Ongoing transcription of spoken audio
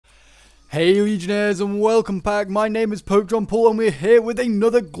Hey Legionnaires and welcome back, my name is PopeJohnPaul and we're here with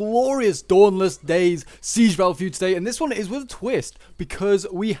another glorious Dawnless Days Siege Battlefield today, and this one is with a twist because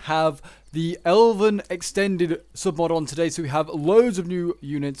we have the Elven Extended submod on today. So we have loads of new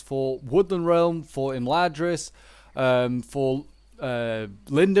units for Woodland Realm, for Imladris, for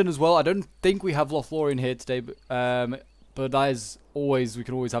Linden as well. I don't think we have Lothlorien here today, but that is always, we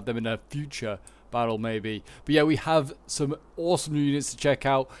can always have them in a future battle maybe. But yeah, we have some awesome new units to check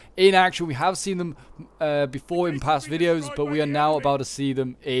out in action. We have seen them before in past videos, but we are now about to see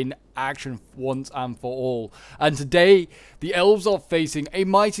them in action once and for all. And today the elves are facing a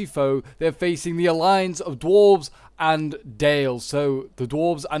mighty foe. They're facing the alliance of dwarves and dales. So the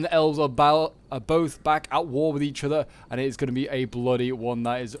dwarves and the elves are both back at war with each other, and it is going to be a bloody one,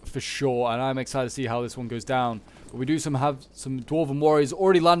 that is for sure. And I'm excited to see how this one goes down. But we do have some dwarven warriors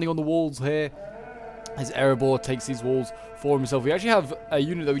already landing on the walls here as Erebor takes these walls for himself. We actually have a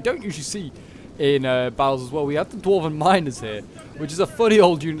unit that we don't usually see in battles as well. We have the Dwarven Miners here, which is a funny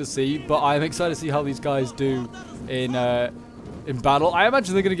old unit to see, but I'm excited to see how these guys do in battle. I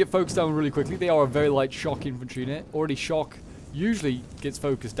imagine they're going to get focused down really quickly. They are a very light shock infantry unit. Already shock usually gets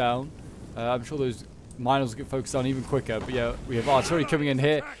focused down. I'm sure those miners will get focused down even quicker. But yeah, we have artillery coming in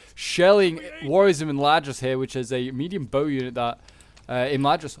here, shelling warriors in Imladris here, which is a medium bow unit that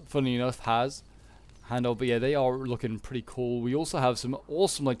Imladris, funny enough, has. But yeah, they are looking pretty cool. We also have some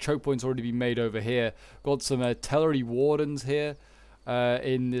awesome like choke points already been made over here. Got some artillery wardens here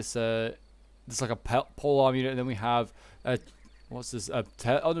in this this like a polearm unit, and then we have what's this? Oh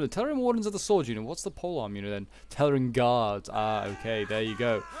no, the Tellering Wardens are the sword unit. What's the polearm unit then? Tellering Guards. Ah, okay, there you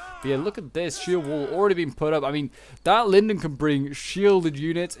go. But yeah, look at this shield wall already been put up. I mean, that Linden can bring shielded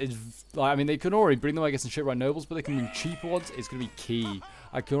units. It's like, I mean, they can already bring them, I guess, in Shipwright Nobles, but they can bring cheaper ones. It's gonna be key.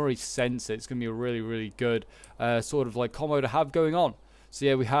 I can already sense it. It's gonna be a really, really good sort of like combo to have going on. So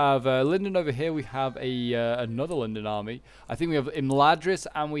yeah, we have Linden over here. We have another Linden army. I think we have Imladris,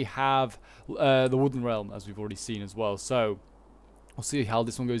 and we have the Woodland Realm, as we've already seen as well. So we'll see how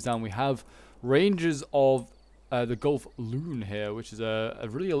this one goes down. We have Rangers of the Gulf Loon here, which is a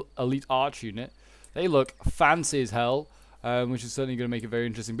really elite arch unit. They look fancy as hell, which is certainly going to make it very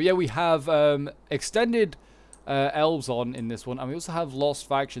interesting. But yeah, we have extended elves on in this one, and we also have lost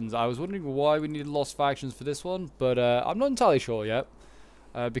factions. I was wondering why we needed lost factions for this one, but I'm not entirely sure yet,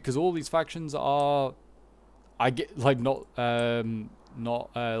 because all these factions are, I get like not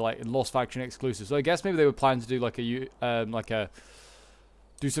like lost faction exclusive. So I guess maybe they were planning to do like a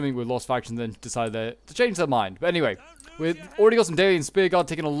do something with lost factions, then decided to change their mind. But anyway, we've already got some Dalian Spearguard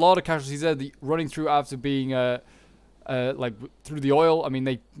taking a lot of casualties there, running through after being like through the oil. I mean,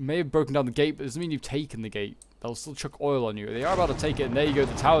 they may have broken down the gate, but it doesn't mean you've taken the gate. They'll still chuck oil on you. They are about to take it, and there you go.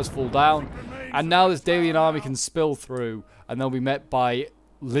 The towers fall down, and now this Dalian army can spill through, and they'll be met by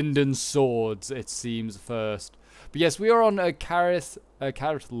Linden swords, it seems, first. But yes, we are on a Carith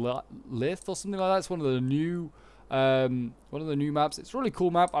Lith or something like that. It's one of the new maps. It's a really cool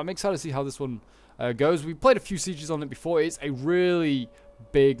map. I'm excited to see how this one goes. We played a few sieges on it before. It's a really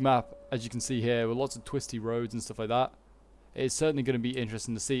big map, as you can see here, with lots of twisty roads and stuff like that. It's certainly going to be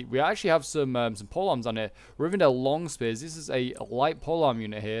interesting to see. We actually have some polearms on here. Rivendell Long Spears. This is a light polearm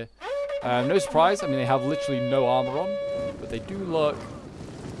unit here. No surprise. I mean, they have literally no armor on, but they do look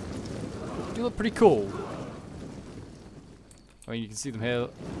pretty cool. I mean, you can see them here.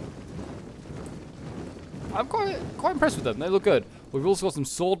 I'm quite impressed with them. They look good. We've also got some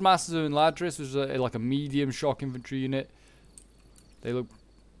Sword Masters in Ladris, which is like a medium shock infantry unit. They look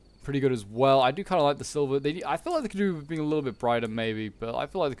pretty good as well. I do kind of like the silver. I feel like they could do with being a little bit brighter maybe, but I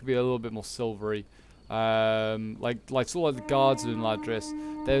feel like they could be a little bit more silvery. Like sort of like the guards in Ladris.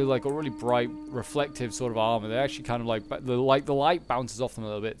 They're like a really bright, reflective sort of armor. They're actually kind of like the light bounces off them a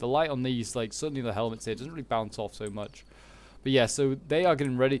little bit. The light on these, like certainly the helmets here, doesn't really bounce off so much. But yeah, so they are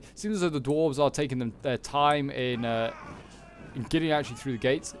getting ready. Seems as though the dwarves are taking their time in getting actually through the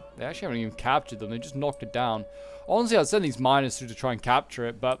gates. They actually haven't even captured them. They just knocked it down. Honestly, I'd send these miners through to try and capture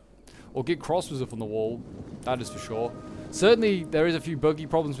it, or get crossbows up on the wall. That is for sure. Certainly, there is a few buggy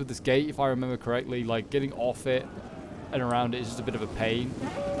problems with this gate, if I remember correctly. Like, getting off it and around it is just a bit of a pain.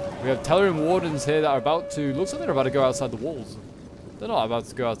 We have Tellering Wardens here that are about to... Looks like they're about to go outside the walls. They're not about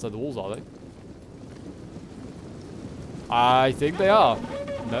to go outside the walls, are they? I think they are.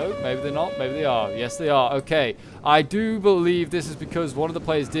 No, maybe they're not. Maybe they are. Yes, they are. Okay. I do believe this is because one of the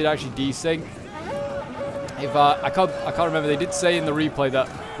players did actually desync. If I can't remember. They did say in the replay that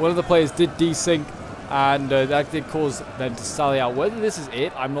one of the players did desync, and that did cause them to sally out. Whether this is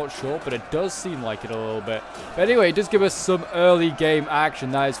it, I'm not sure, but it does seem like it a little bit. But anyway, it does give us some early game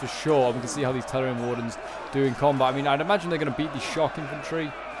action, that is for sure. And we can see how these Tellering Wardens do in combat. I mean, I'd imagine they're going to beat the shock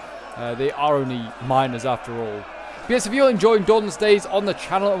infantry. They are only miners after all. But yes, if you're enjoying Dawnless Days on the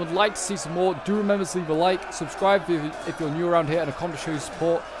channel and would like to see some more, do remember to leave a like, subscribe if you're new around here, and a comment to show your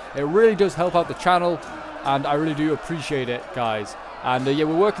support. It really does help out the channel, and I really do appreciate it, guys. And yeah,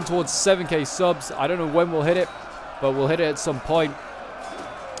 we're working towards 7k subs. I don't know when we'll hit it, but we'll hit it at some point.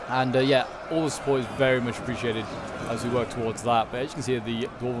 And yeah, all the support is very much appreciated as we work towards that. But as you can see, the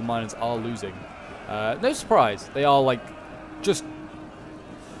Dwarven miners are losing. No surprise, they are like just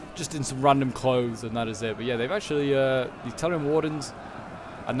in some random clothes, and that is it. But yeah, they've actually the Telerian Wardens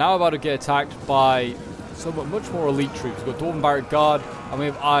are now about to get attacked by somewhat much more elite troops. We've got Dwarven Barrack Guard, and we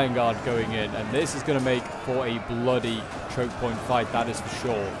have Iron Guard going in, and this is going to make for a bloody choke point fight, that is for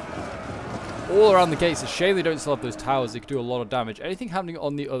sure. All around the gates. It's a shame they don't still have those towers. They could do a lot of damage. Anything happening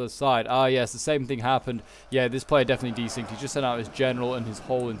on the other side? Ah, yes, the same thing happened. Yeah, this player definitely desynced. He just sent out his general and his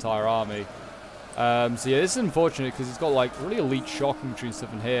whole entire army. So yeah, this is unfortunate because he's got like really elite shock infantry and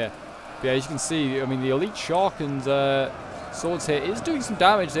stuff in here. But yeah, as you can see, I mean, the elite shock and swords here is doing some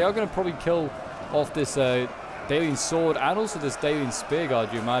damage. They are going to probably kill off this Daelian sword and also this Daelian spear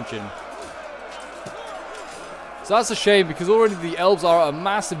guard, you imagine. So that's a shame because already the elves are at a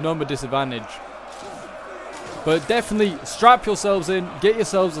massive number disadvantage. But definitely strap yourselves in, get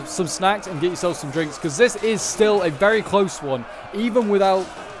yourselves some snacks and get yourselves some drinks, because this is still a very close one. Even without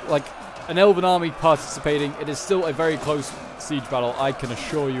like an elven army participating, it is still a very close siege battle, I can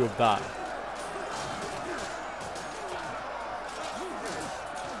assure you of that.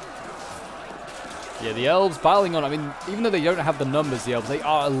 Yeah, the elves battling on. I mean, even though they don't have the numbers, the elves, they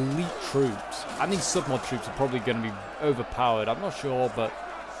are elite troops. And these submod troops are probably going to be overpowered. I'm not sure, but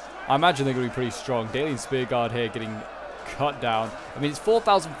I imagine they're going to be pretty strong. Daelian Spear Guard here getting cut down. I mean, it's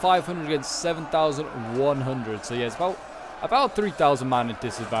 4,500 against 7,100. So yeah, it's about 3,000 man at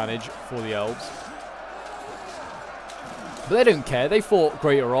disadvantage for the elves. But they don't care. They fought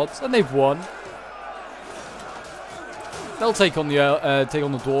greater odds and they've won. They'll take on the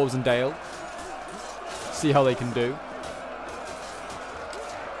dwarves and Dale. See how they can do.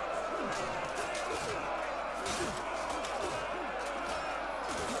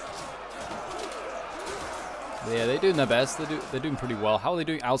 Yeah, they're doing their best. They're doing pretty well. How are they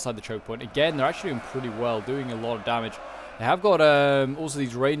doing outside the choke point? Again, they're actually doing pretty well, doing a lot of damage. They have got also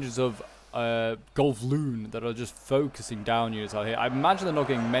these ranges of Gulf Loon that are just focusing down units out here. I imagine they're not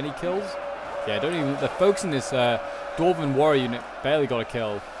getting many kills. Yeah, they're focusing this Dwarven warrior unit. Barely got a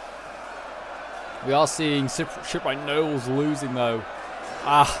kill. We are seeing Shipwright Nobles losing, though.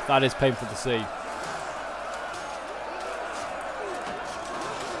 Ah, that is painful to see.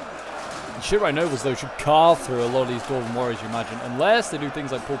 And Shipwright Nobles, though, should carve through a lot of these Dwarven warriors, you imagine. Unless they do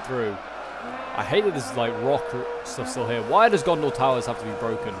things like pull through. I hate that this is like rock stuff still here. Why does Gondor Towers have to be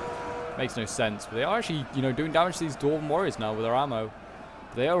broken? Makes no sense. But they are actually, you know, doing damage to these Dwarven warriors now with their ammo.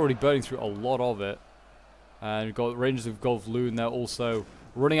 They are already burning through a lot of it. And we've got Rangers of Gulf Loon there also.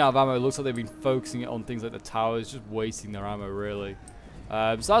 Running out of ammo. It looks like they've been focusing it on things like the towers, just wasting their ammo, really.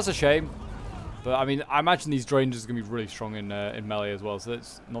 So that's a shame. But, I mean, I imagine these Rangers are going to be really strong in melee as well, so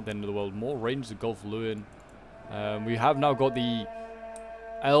that's not the end of the world. More Rangers of Gulf Luin. We have now got the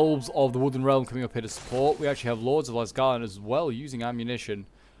Elves of the Woodland Realm coming up here to support. We actually have Lords of Lasgarden as well, using ammunition.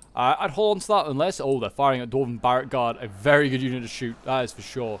 I'd hold on to that unless... Oh, they're firing at Dwarven Barrack Guard. A very good unit to shoot, that is for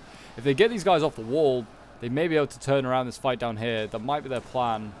sure. If they get these guys off the wall... They may be able to turn around this fight down here. That might be their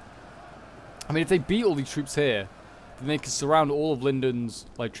plan. I mean, if they beat all these troops here, then they can surround all of Linden's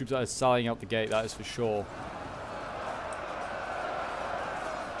like troops that are sallying out the gate. That is for sure.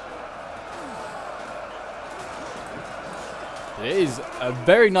 It is a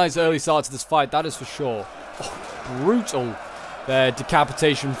very nice early start to this fight. That is for sure. Oh, brutal. Their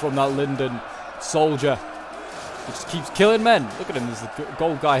decapitation from that Linden soldier. He just keeps killing men. Look at him. There's the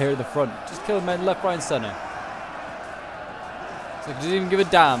gold guy here in the front. Just killing men left, right, and center. It's like he doesn't even give a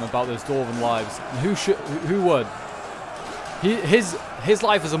damn about those Dwarven lives. And who would? His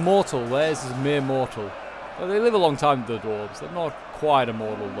life is immortal. Theirs is a mere mortal. Well, they live a long time, the dwarves. They're not quite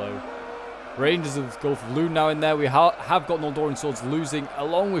immortal, though. Rangers of Gulf of Loon now in there. We have got Noldorian swords losing,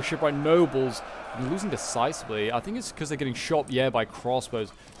 along with Shipwright Nobles. And losing decisively. I think it's because they're getting shot, yeah, by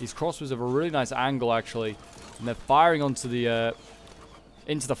crossbows. These crossbows have a really nice angle, actually. And they're firing onto the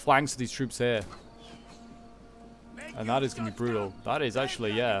into the flanks of these troops here. And that is going to be brutal. That is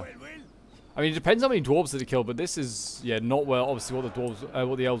actually, yeah. I mean, it depends how many dwarves that they kill, but this is, yeah, not well, obviously what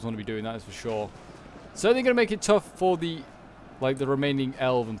the elves want to be doing, that is for sure. Certainly going to make it tough for the remaining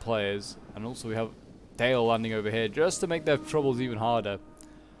elven players. And also we have Dale landing over here just to make their troubles even harder.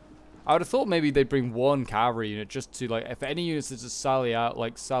 I would have thought maybe they'd bring one cavalry unit just to, like, if any units that just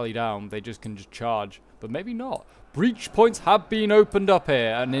sally down, they just can just charge. But maybe not. breach points have been opened up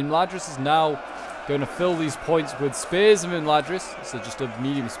here. And Imladris is now going to fill these points with spears of Imladris. So just a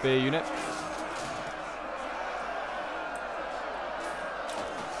medium spear unit.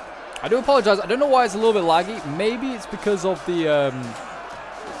 I do apologize. I don't know why it's a little bit laggy. Maybe it's because of the...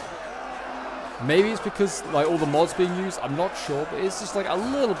 maybe it's because like all the mods being used. I'm not sure. But it's just like a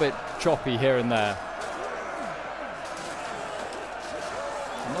little bit choppy here and there.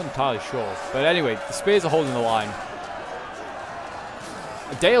 I'm not entirely sure. But anyway, the spears are holding the line.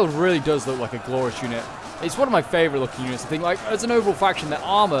 Dale really does look like a glorious unit. It's one of my favorite looking units. I think like as an overall faction, the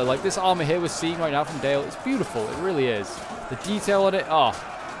armor, like this armor here we're seeing right now from Dale, it's beautiful. It really is. The detail on it,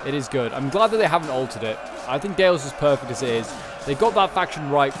 it is good. I'm glad that they haven't altered it. I think Dale's as perfect as it is. They got that faction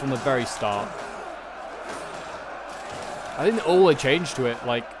right from the very start. I think all they changed to it,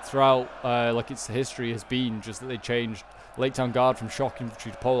 like throughout like its history, has been just that they changed Lake Town Guard from shock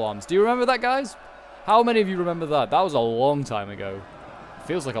infantry to pole arms. Do you remember that, guys? How many of you remember that? That was a long time ago.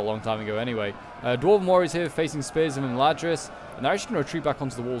 Feels like a long time ago anyway. Dwarven warriors here facing spears of Imladris, and they're actually going to retreat back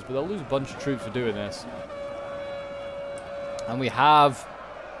onto the walls, but they'll lose a bunch of troops for doing this. And we have...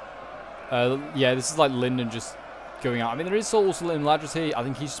 yeah, this is like Lyndon just going out. I mean, there is also Imladris here. I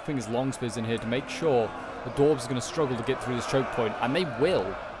think he's just putting his long spears in here to make sure the dwarves are going to struggle to get through this choke point, and they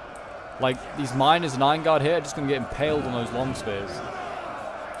will. Like, these miners and Iron Guard here are just going to get impaled on those long spears.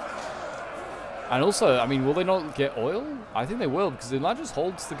 And also, I mean, will they not get oil? I think they will, because Imladris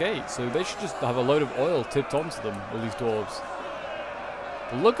holds the gate, so they should just have a load of oil tipped onto them, all these dwarves.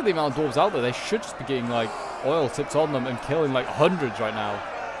 But look at the amount of dwarves out there. They should just be getting, like, oil tipped on them and killing, like, hundreds right now.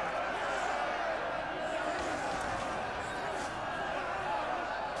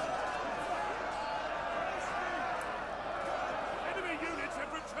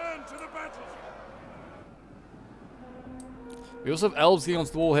 We also have elves getting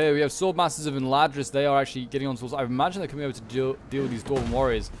onto the wall here. We have sword masters of Imladris. They are actually getting onto the wall. I imagine they're coming over to deal with these dwarven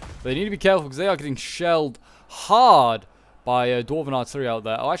warriors. But they need to be careful because they are getting shelled hard by dwarven artillery out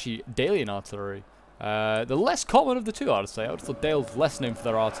there. Oh, actually, Dalian artillery. The less common of the two, I'd say. I would have thought Dale's less known for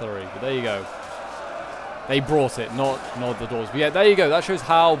their artillery. But there you go. They brought it, not the dwarves. But yeah, there you go. That shows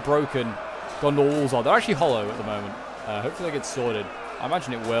how broken Gondor walls are. They're actually hollow at the moment. Hopefully they get sorted. I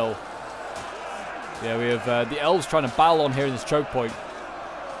imagine it will. Yeah, we have the elves trying to battle on here in this choke point.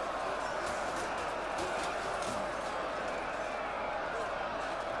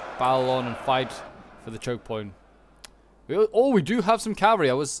 Battle on and fight for the choke point. We do have some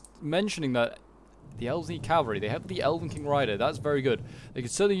cavalry. I was mentioning that the elves need cavalry. They have the Elven King Rider. That's very good. They could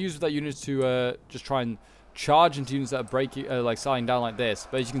certainly use that unit to just try and charge into units that are breaking, like sliding down like this.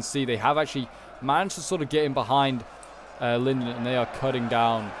 But as you can see, they have actually managed to sort of get in behind Lyndon, and they are cutting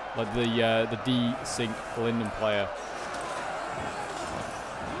down like the D-Sync Lyndon player.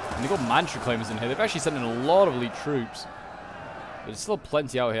 And they've got Mantra Claimers in here. They've actually sent in a lot of elite troops. But there's still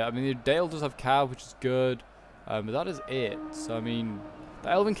plenty out here. I mean, Dale does have Cav, which is good. But that is it. So, I mean, the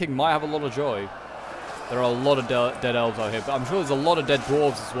Elven King might have a lot of joy. There are a lot of dead elves out here. But I'm sure there's a lot of dead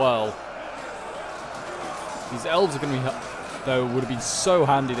dwarves as well. These elves are going to be, though, would have been so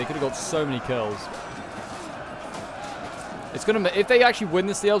handy. They could have got so many kills. It's gonna, if they actually win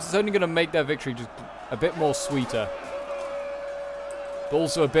this, the elves, it's only gonna make their victory just a bit more sweeter, but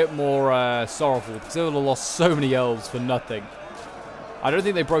also a bit more sorrowful because they would have lost so many elves for nothing. I don't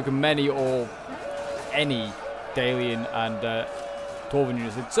think they've broken many or any Dalian and Dwarven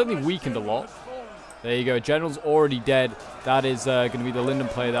units. They've certainly weakened a lot. There you go. General's already dead. That is going to be the Lyndon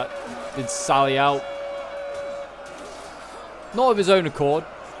player that did sally out, not of his own accord.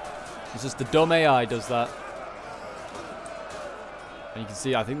 It's just the dumb AI does that. And you can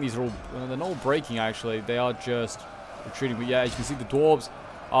see, I think these are all, they're not all breaking actually, they are just retreating. But yeah, as you can see, the dwarves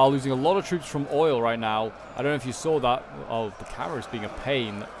are losing a lot of troops from oil right now. I don't know if you saw that. Oh, the camera's being a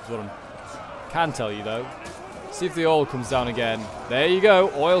pain, that's what I can tell you though. See if the oil comes down again. There you go,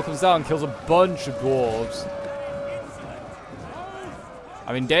 oil comes down, kills a bunch of dwarves.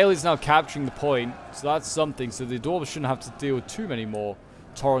 I mean, Daly's now capturing the point, so that's something. So the dwarves shouldn't have to deal with too many more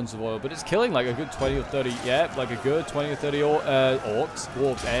torrents of oil, but it's killing like a good 20 or 30, yeah, like a good 20 or 30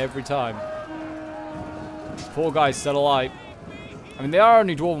 dwarves every time. These poor guys set alight. I mean, they are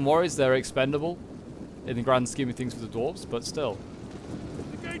only dwarven warriors, they're expendable in the grand scheme of things for the dwarves, but still.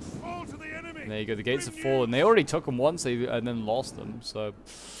 The gates fall to the enemy. And there you go, the gates have fallen. They already took them once and then lost them, so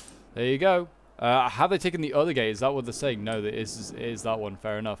there you go. Have they taken the other gate? Is that what they're saying? No, it is that one,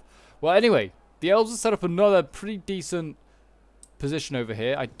 fair enough. Well, anyway, the elves have set up another pretty decent position over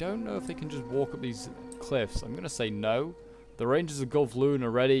here. I don't know if they can just walk up these cliffs. I'm going to say no. The Rangers of Gulf Loon are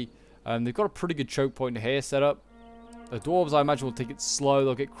ready. They've got a pretty good choke point here set up. The dwarves, I imagine, will take it slow.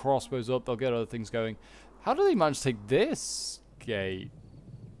 They'll get crossbows up. They'll get other things going. How do they manage to take this gate?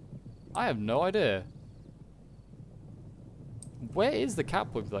 I have no idea. Where is the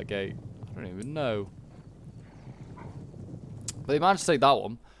cap point for that gate? I don't even know. But they managed to take that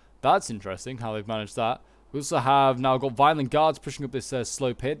one. That's interesting how they've managed that. We also have now got violent guards pushing up this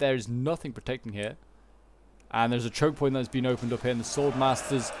slope here. There is nothing protecting here. And there's a choke point that's been opened up here. And the sword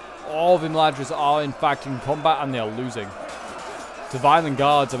masters of Imladris are in fact in combat and they are losing. To violent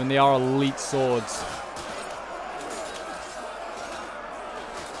guards, I mean, they are elite swords.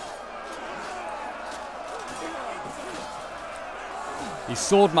 These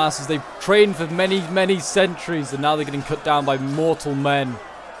sword masters, they've trained for many, many centuries, and now they're getting cut down by mortal men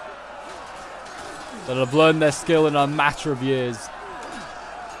that have learned their skill in a matter of years.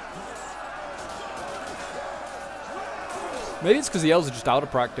 Maybe it's because the elves are just out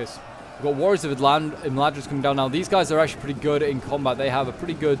of practice. We've got warriors of Imladris coming down now. These guys are actually pretty good in combat. They have a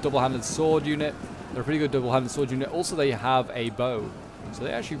pretty good double-handed sword unit. They're a pretty good double-handed sword unit. Also, they have a bow, so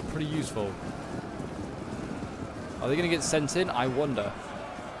they're actually pretty useful. Are they going to get sent in? I wonder.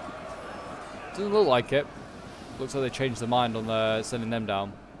 Doesn't look like it. Looks like they changed their mind on sending them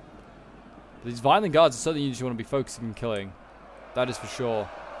down. But these violent guards are something you just want to be focusing on killing. That is for sure.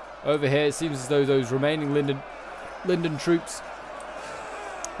 Over here, it seems as though those remaining Linden troops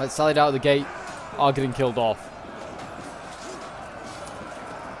that sallied out of the gate are getting killed off.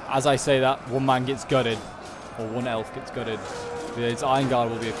 As I say that, one man gets gutted. Or one elf gets gutted. Its Iron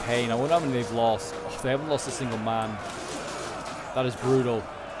Guard will be a pain. I wonder how many they've lost. Oh, they haven't lost a single man. That is brutal.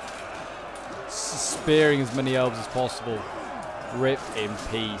 Spearing as many elves as possible. Rip in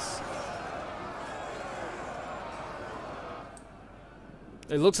peace.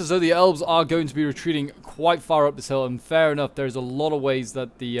 It looks as though the elves are going to be retreating quite far up this hill, and fair enough, there's a lot of ways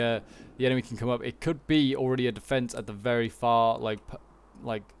that the enemy can come up. It could be already a defense at the very far, like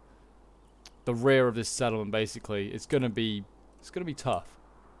the rear of this settlement. Basically, it's gonna be tough. It's gonna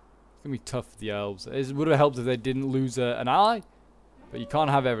be tough for the elves. It would have helped if they didn't lose an ally, but you can't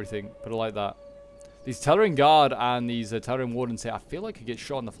have everything. Put it like that. These Tellering Guard and these Tellering Wardens here, I feel like could get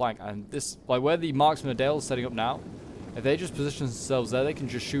shot in the flank, and this, like where the Marksman of Dale is setting up now. If they just position themselves there, they can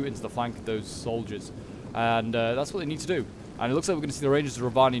just shoot into the flank of those soldiers. And that's what they need to do. And it looks like we're going to see the Rangers of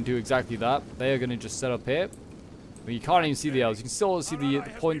Ravani do exactly that. They are going to just set up here. I mean, you can't even see the elves. You can still see the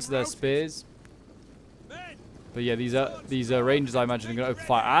points of their spears. But yeah, these Rangers, I imagine, are going to open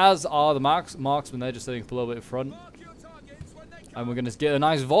fire. As are the marksmen. They're just setting up a little bit in front. And we're going to get a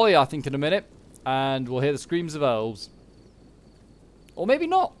nice volley, I think, in a minute. And we'll hear the screams of elves. Or maybe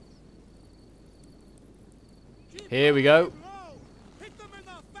not. Here we go.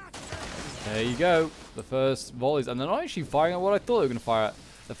 There you go. The first volleys. And they're not actually firing at what I thought they were going to fire at.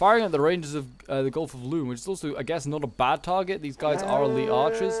 They're firing at the Rangers of the Gulf of Loon, which is also, I guess, not a bad target. These guys are elite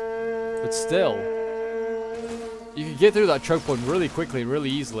archers. But still, you can get through that choke point really quickly and really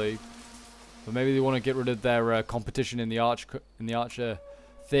easily. But maybe they want to get rid of their competition in the archer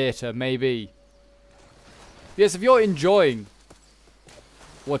theatre, maybe. Yes, if you're enjoying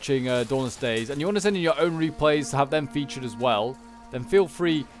watching Dawnless Days and you want to send in your own replays to have them featured as well, then feel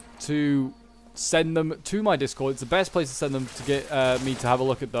free to send them to my Discord. It's the best place to send them to get me to have a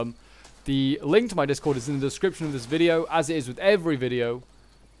look at them. The link to my Discord is in the description of this video, as it is with every video.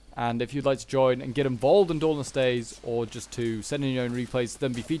 And if you'd like to join and get involved in Dawnless Days, or just to send in your own replays to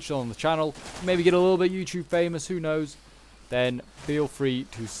then be featured on the channel, maybe get a little bit YouTube famous, who knows, then feel free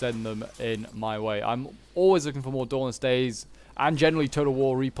to send them in my way. I'm always looking for more Dawnless Days and generally Total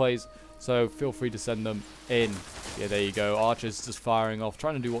War replays, so feel free to send them in. Yeah, there you go. Archers just firing off,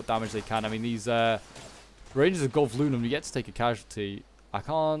 trying to do what damage they can. I mean, these Rangers of Gulf Lunum, you get to take a casualty. I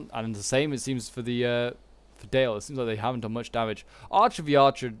can't, and the same it seems for the for Dale. It seems like they haven't done much damage. Archer v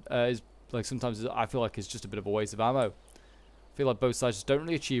Archer is like sometimes I feel like it's just a bit of a waste of ammo. I feel like both sides just don't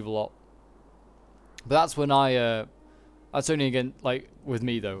really achieve a lot. But that's when that's only again like with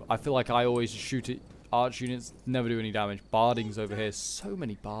me though. I feel like I always just shoot at arch units, never do any damage. Bardings over here, so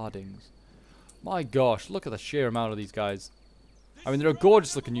many Bardings. My gosh, look at the sheer amount of these guys. I mean, they're a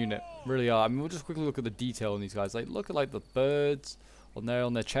gorgeous looking unit, really are. I mean, we'll just quickly look at the detail on these guys. Like, look at like the birds on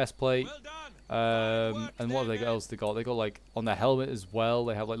their chest plate. And what have they else they got? They got like on their helmet as well.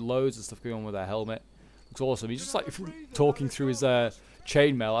 They have like loads of stuff going on with their helmet. Looks awesome. He's just like talking through his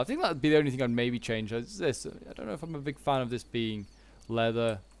chainmail. I think that'd be the only thing I'd maybe change. Is this? I don't know if I'm a big fan of this being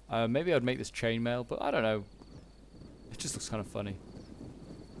leather. Maybe I'd make this chainmail, but I don't know. It just looks kind of funny.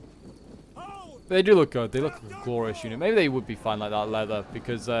 But they do look good. They look like a glorious unit. Maybe they would be fine like that leather,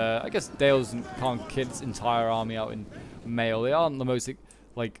 because I guess Dale can't kit its entire army out in mail. They aren't the most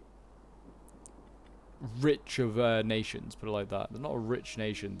like rich of nations, put it like that. They're not a rich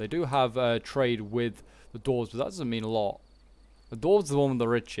nation. They do have trade with the dwarves, but that doesn't mean a lot. The dwarves are the one with the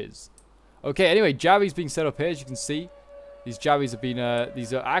riches. Okay, anyway, jabbies being set up here, as you can see. These jabbies have been,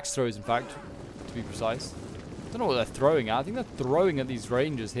 these are axe throws, in fact, to be precise. I don't know what they're throwing at. I think they're throwing at these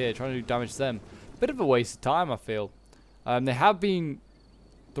rangers here, trying to do damage to them. Bit of a waste of time, I feel. They have been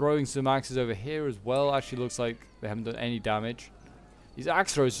throwing some axes over here as well. Actually, looks like they haven't done any damage. These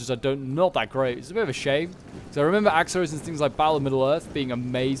axe throws just are not that great. It's a bit of a shame. So I remember axe throws and things like Battle of Middle-earth being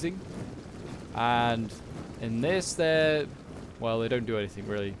amazing. And in this, well, they don't do anything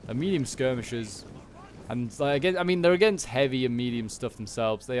really. They're medium skirmishers. And again, I mean, they're against heavy and medium stuff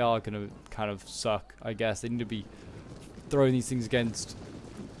themselves. They are going to kind of suck, I guess. They need to be throwing these things against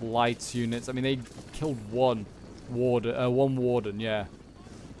lights units. I mean, they killed one warden, yeah.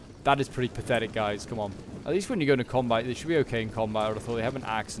 That is pretty pathetic, guys. Come on. At least when you go into combat, they should be okay in combat. I would have thought they have an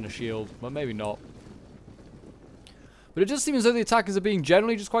axe and a shield, but maybe not. But it does seem as though the attackers are being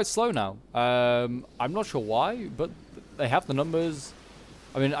generally just quite slow now. I'm not sure why, but they have the numbers.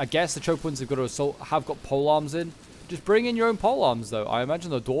 I mean, I guess the choke points have got pole arms in. Just bring in your own pole arms, though. I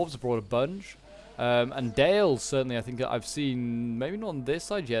imagine the dwarves have brought a bunch. And Dale, certainly, I think I've seen, maybe not on this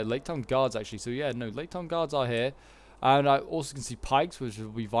side, yeah, Lake Town Guards, actually. So, yeah, no, Lake Town Guards are here. And I also can see pikes, which will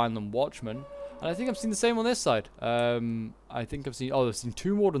be Vineland Watchmen. And I think I've seen the same on this side. I think I've seen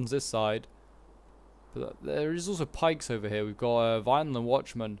two Wardens this side. But there is also pikes over here. We've got Vineland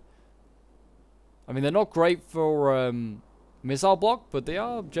Watchmen. I mean, they're not great for missile block, but they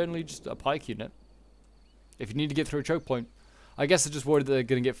are generally just a pike unit. If you need to get through a choke point. I guess they're just worried that they're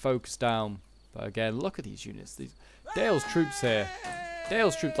going to get focused down. But again, look at these units. Dale's troops here.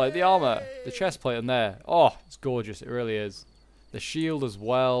 Dale's troops, like the armor, the chest plate on there. Oh, it's gorgeous. It really is. The shield as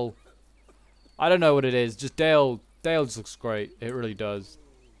well. I don't know what it is. Just Dale just looks great. It really does.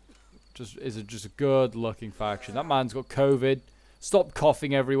 Just a good looking faction. That man's got COVID. Stop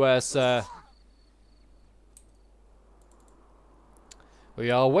coughing everywhere, sir. We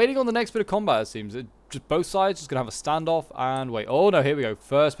are waiting on the next bit of combat, it seems. Just both sides just going to have a standoff and wait. Oh, no, here we go.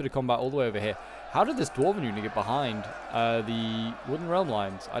 First bit of combat all the way over here. How did this Dwarven unit get behind the Wooden Realm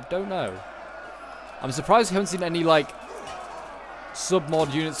lines? I don't know. I'm surprised we haven't seen any, like,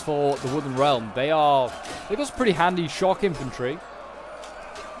 sub-mod units for the Wooden Realm. They've got some pretty handy shock infantry.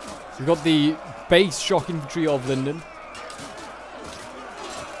 We've got the base shock infantry of Linden.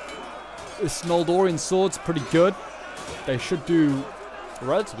 The Snoldorian swords pretty good. They should do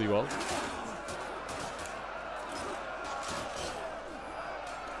relatively well.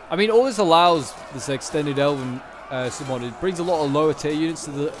 I mean, all this allows, this extended Elven submod, it brings a lot of lower tier units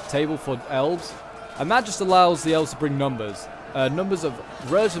to the table for elves. And that just allows the elves to bring numbers. Numbers of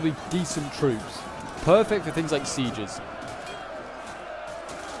relatively decent troops. Perfect for things like sieges.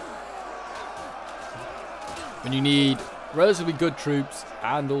 When you need relatively good troops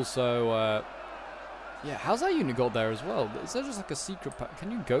and also... yeah, how's that unit got there as well? Is there just like a secret path?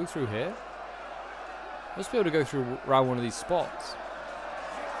 Can you go through here? Must be able to go through around one of these spots.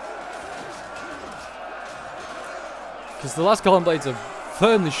 Because the last Golem Blades are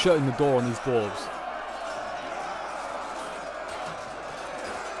firmly shutting the door on these dwarves.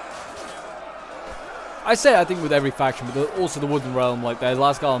 I think with every faction, but also the Wooden Realm, like their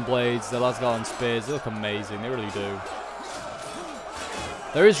last Golem Blades, their last Golem Spears, they look amazing. They really do.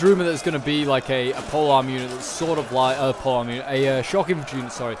 There is rumor that there's going to be like a polearm unit that's sort of like a shock infantry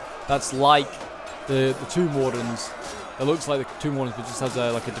unit. Sorry, that's like the Tomb Wardens. It looks like the Tomb Wardens, but just has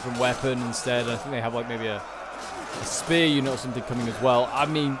like a different weapon instead. I think they have like maybe a spear unit or something coming as well. I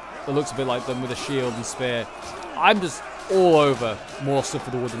mean, it looks a bit like them with a shield and spear. I'm just all over more stuff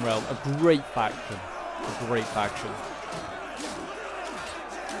for the Wooden Realm. A great faction. A great faction.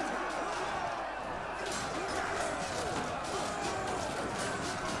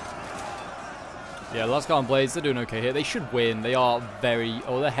 Yeah, Last Golem Blades, they're doing okay here. They should win. They are very...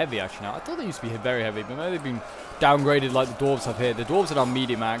 Oh, they're heavy actually now. I thought they used to be very heavy, but maybe they've been downgraded like the Dwarves have here. The Dwarves are now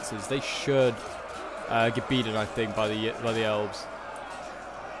medium axes. They should get beaten, I think, by the Elves.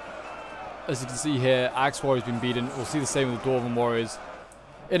 As you can see here, Axe Warrior's been beaten. We'll see the same with the Dwarven Warriors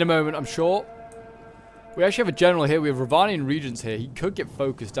in a moment, I'm sure. We actually have a general here. We have Ravanian Regents here. He could get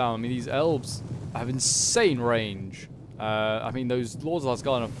focused down. I mean, these Elves have insane range. I mean, those Lords of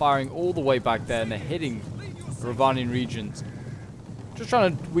Asgard are firing all the way back there, and they're hitting the Ravanian Regents. Just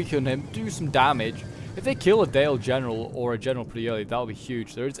trying to weaken him, do some damage. If they kill a Dale General or a General pretty early, that'll be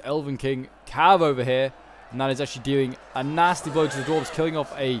huge. There is Elven King Cav over here, and that is actually dealing a nasty blow to the Dwarves, killing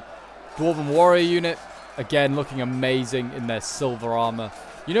off a Dwarven Warrior unit. Again, looking amazing in their silver armor.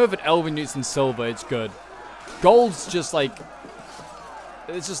 You know, if an Elven unit's in silver, it's good. Gold's just like...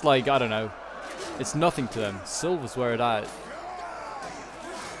 It's just like, I don't know. It's nothing to them. Silver's where it's at.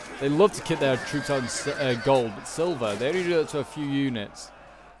 They love to kit their troops out in gold, but silver, they only do it to a few units.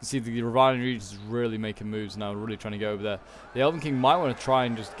 You see the Ravanian region is really making moves now, really trying to go over there. The Elven King might want to try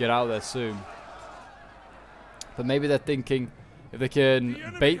and just get out there soon. But maybe they're thinking if they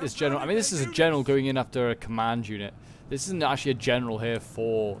can bait this general. I mean, this is a general going in after a command unit. This isn't actually a general here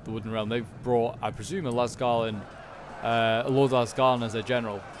for the Wooden Realm. They've brought, I presume, a Lasgarlan, a Lord Lasgarlan as their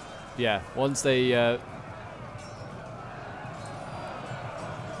general. Yeah, once they...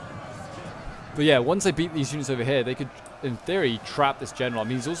 But yeah, once they beat these units over here, they could, in theory, trap this general. I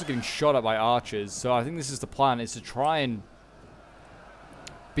mean, he's also getting shot at by archers, so I think this is the plan, is to try and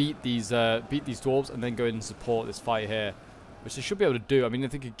beat these dwarves and then go in and support this fight here, which they should be able to do. I mean,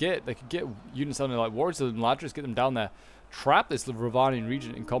 if they could get units down there like Warriors and Ladras, get them down there, trap this Ravanian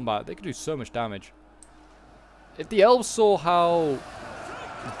region in combat, they could do so much damage. If the elves saw how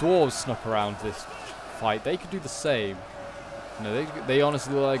the dwarves snuck around this fight, they could do the same. No, they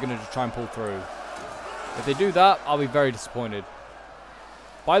honestly are going to just try and pull through. If they do that, I'll be very disappointed.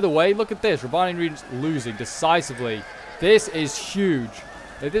 By the way, look at this. Ravanian region's losing decisively. This is huge.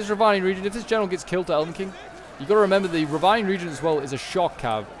 If this Ravanian region, if this general gets killed to Elven King, you got to remember the Ravanian region as well is a shock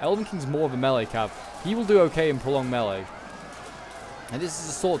cav. Elven King's more of a melee cav. He will do okay in prolonged melee. And this is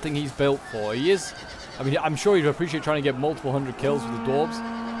the sort of thing he's built for. He is, I mean, I'm sure he'd appreciate trying to get multiple hundred kills with the dwarves.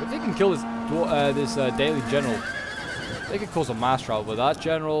 But if they can kill this daily general, they could cause a mass trial, but that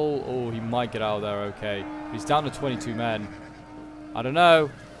general, oh, he might get out of there okay. He's down to 22 men. I don't know.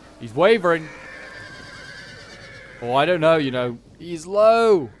 He's wavering. Oh, I don't know, you know. He's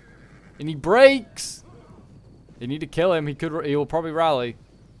low. And he breaks. They need to kill him. He will probably rally.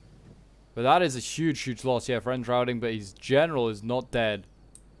 But that is a huge, huge loss. Yeah, friends routing, but his general is not dead.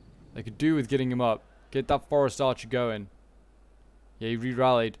 They could do with getting him up. Get that forest archer going. Yeah, he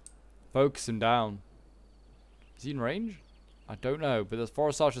re-rallied. Focus him down. Is he in range? I don't know, but the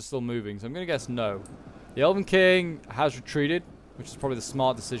Forest Archer is still moving, so I'm going to guess no. The Elven King has retreated, which is probably the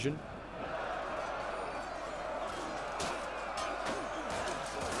smart decision.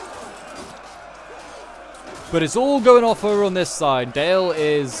 But it's all going off over on this side. Dale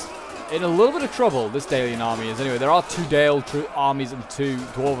is in a little bit of trouble, this Dalian army is. Anyway, there are 2 Dale armies and 2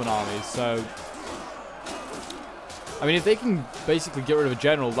 Dwarven armies, so... I mean, if they can basically get rid of a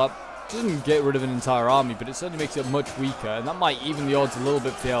general, that doesn't get rid of an entire army, but it certainly makes it much weaker, and that might even the odds a little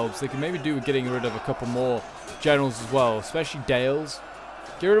bit for the elves. They can maybe do with getting rid of a couple more generals as well, especially Dales.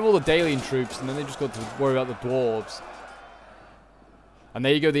 Get rid of all the Dalian troops, and then they just got to worry about the dwarves. And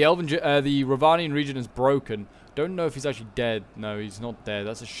there you go, the Ravanian region is broken. Don't know if he's actually dead. No, he's not dead.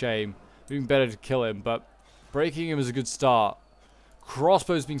 That's a shame. Even better to kill him, but breaking him is a good start.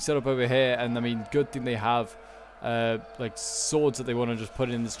 Crossbows being set up over here, and I mean, good thing they have like swords that they want to just put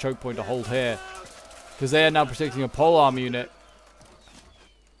in this choke point to hold here, because they are now protecting a pole arm unit.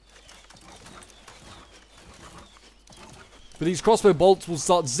 But these crossbow bolts will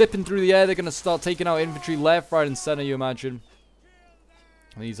start zipping through the air. They're going to start taking out infantry left, right, and center, you imagine.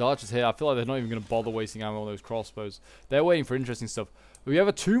 And these archers here, I feel like they're not even going to bother wasting ammo on those crossbows. They're waiting for interesting stuff. We have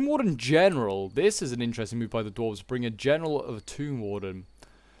a Tomb Warden General. This is an interesting move by the dwarves. Bring a General of a Tomb Warden.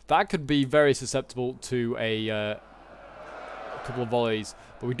 That could be very susceptible to a couple of volleys.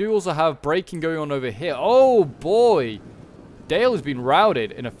 But we do also have breaking going on over here. Oh, boy. Dale has been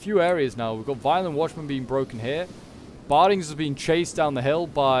routed in a few areas now. We've got Violent Watchmen being broken here. Bardings is being chased down the hill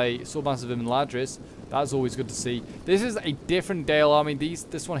by Swordmaster Vim and Ladris. That's always good to see. This is a different Dale army.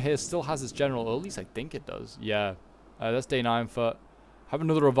 This one here still has its general. Or at least I think it does. Yeah. That's Dane Ironfoot. Have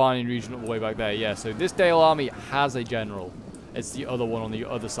another Ravanian region all the way back there. Yeah, so this Dale army has a general. It's the other one on the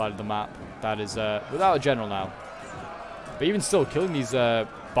other side of the map that is without a general now. But even still, killing these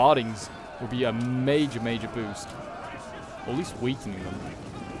Bardings will be a major, major boost. Or at least weakening them.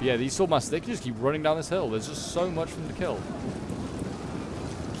 But yeah, these Swordmasters, they can just keep running down this hill. There's just so much for them to kill.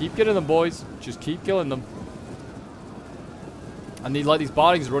 Keep getting them, boys. Just keep killing them. And these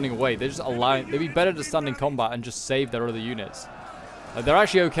Bardings running away. They're just allowing... They'd be better to stand in combat and just save their other units. They're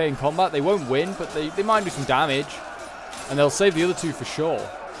actually okay in combat. They won't win, but they might do some damage. And they'll save the other 2 for sure.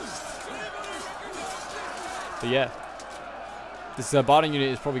 But yeah. This Barding unit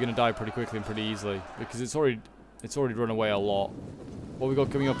is probably going to die pretty quickly and pretty easily. Because it's already run away a lot. What we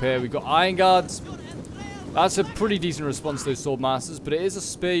got coming up here? We've got Iron Guards. That's a pretty decent response to those Swordmasters. But it is a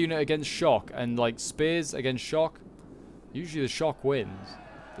spear unit against shock. And like spears against shock, usually the shock wins.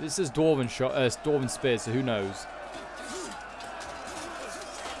 But this is Dwarven spears, so who knows?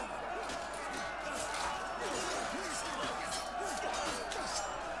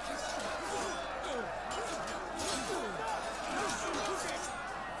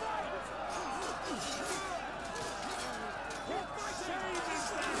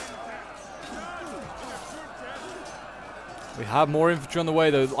 We have more infantry on the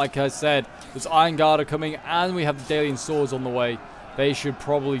way, though. Like I said, there's Iron Guard are coming, and we have the Dalian Swords on the way. They should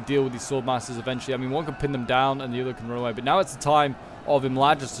probably deal with these Sword Masters eventually. I mean, one can pin them down, and the other can run away. But now it's the time of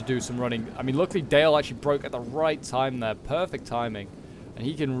Imladris to do some running. I mean, luckily Dale actually broke at the right time there. Perfect timing. And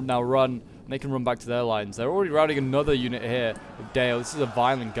he can now run, and they can run back to their lines. They're already routing another unit here with Dale. This is a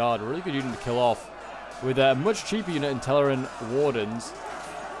Violent Guard, a really good unit to kill off. With a much cheaper unit in Telerin Wardens.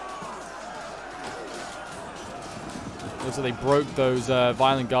 Looks like they broke those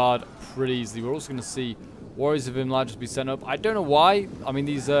Violent Guard pretty easily. We're also going to see Warriors of Imladris be sent up. I don't know why. I mean,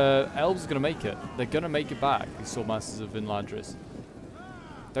 these elves are going to make it. They're going to make it back, these Swordmasters of Imladris.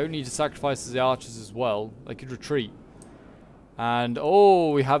 Don't need to sacrifice the archers as well. They could retreat. And,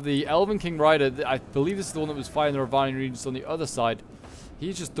 oh, we have the Elven King Rider. I believe this is the one that was fighting the Ravani Regents on the other side.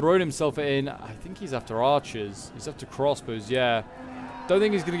 He's just thrown himself in. I think he's after archers. He's after crossbows, yeah. Don't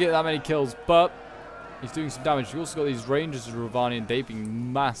think he's going to get that many kills, but he's doing some damage. We also got these Rangers of Ravani, and they've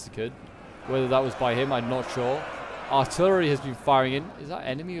been massacred. Whether that was by him, I'm not sure. Artillery has been firing in. Is that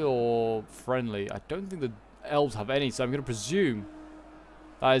enemy or friendly? I don't think the elves have any, so I'm going to presume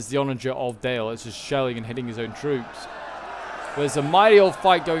that is the onager of Dale. It's just shelling and hitting his own troops. There's a mighty old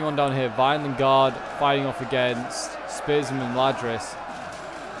fight going on down here. Violent Guard fighting off against Spearsmen and Ladris.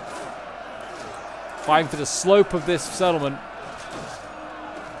 Fighting for the slope of this settlement.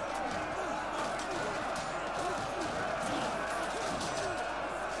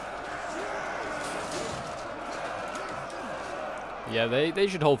 Yeah, they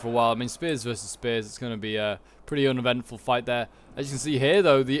should hold for a while. I mean, spears versus spears. It's going to be a pretty uneventful fight there. As you can see here,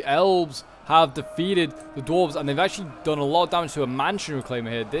 though, the elves have defeated the dwarves, and they've actually done a lot of damage to a mansion reclaimer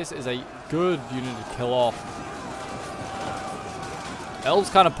here. This is a good unit to kill off. Elves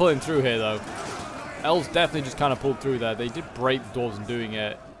kind of pulling through here, though. Elves definitely just kind of pulled through there. They did break the dwarves in doing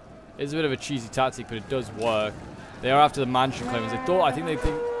it. It's a bit of a cheesy tactic, but it does work. They are after the mansion reclaimers.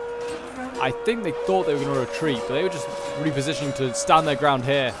 I think they thought they were going to retreat, but they were just repositioning to stand their ground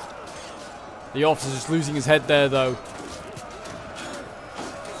here. The officer's just losing his head there, though.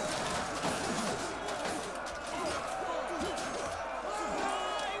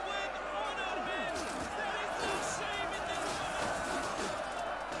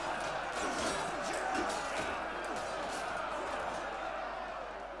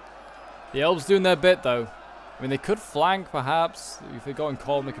 The elves doing their bit, though. I mean, they could flank, perhaps. If they go in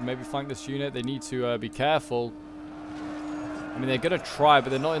column, they can maybe flank this unit. They need to be careful. I mean, they're going to try, but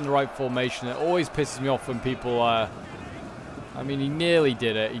they're not in the right formation. It always pisses me off when people... I mean, he nearly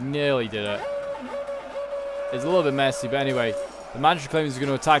did it. He nearly did it. It's a little bit messy, but anyway. The Mansion Claimers is going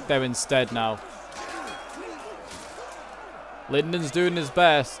to attack them instead now. Linden's doing his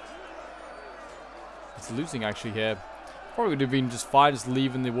best. He's losing, actually, here. Probably would have been just fine just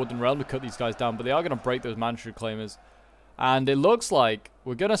leaving the Wooden Realm to cut these guys down, but they are going to break those Mansion Reclaimers. And it looks like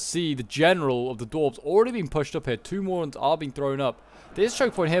we're going to see the General of the Dwarves already being pushed up here. 2 more ones are being thrown up. This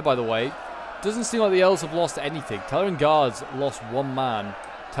choke point here, by the way, doesn't seem like the Elves have lost anything. Telerin Guards lost 1 man.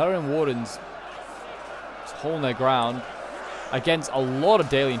 Telerin Wardens just holding their ground against a lot of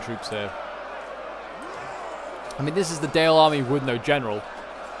Dalian troops here. I mean, this is the Dale army with no general.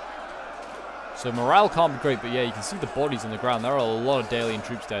 So morale can't be great, but yeah, you can see the bodies on the ground. There are a lot of Dalian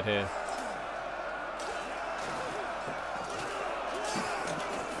troops dead here.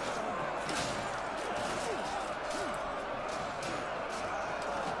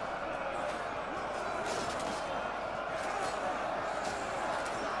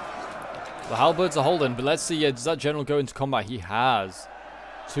 The halberds are holding, but let's see, does that general go into combat? He has.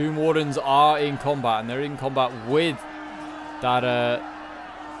 2 Wardens are in combat, and they're in combat with that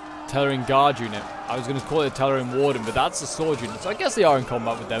Telerin Guard unit. I was going to call it a Telerin Warden, but that's a sword unit, so I guess they are in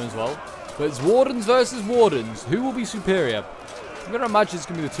combat with them as well. But it's Wardens versus Wardens. Who will be superior? I'm going to imagine it's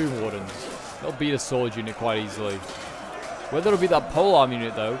going to be the 2 Wardens. They'll beat a sword unit quite easily. Whether it'll be that polearm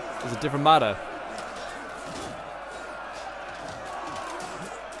unit, though, is a different matter.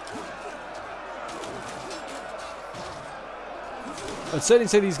 I'd certainly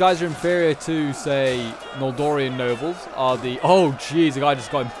say these guys are inferior to, say, Noldorian nobles. Are the... Oh, jeez, the guy just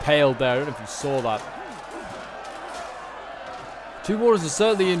got impaled there. I don't know if you saw that. 2 Wardens are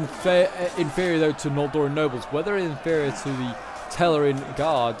certainly inferior, though, to Noldorian nobles. Whether they're inferior to the Telerin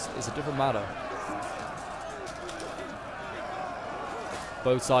Guards is a different matter.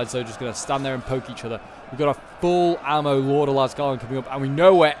 Both sides, though, just going to stand there and poke each other. We've got a full ammo Lord of Lasgarland coming up, and we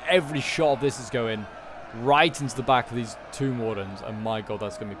know where every shot of this is going. Right into the back of these 2 Wardens, and my god,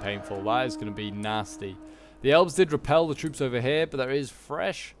 that's going to be painful. That is going to be nasty. The Elves did repel the troops over here, but there is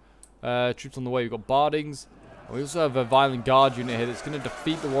fresh troops on the way. We've got Bardings, and we also have a Violent Guard unit here that's going to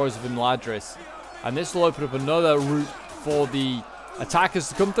defeat the Warriors of Imladris, and this will open up another route for the attackers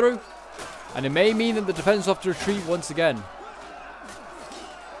to come through. And it may mean that the defenders have to retreat once again.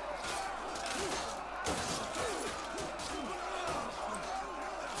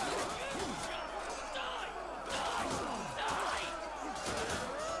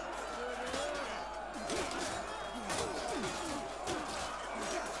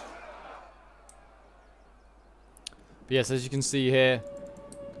 But yes, as you can see here,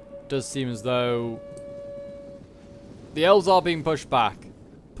 it does seem as though the elves are being pushed back.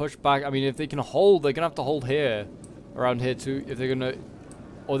 Pushed back. I mean, if they can hold, they're going to have to hold here. Around here too. If they're going to...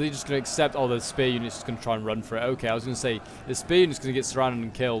 Or they're just going to accept... Oh, the spear unit's just going to try and run for it. Okay, I was going to say, the spear unit's going to get surrounded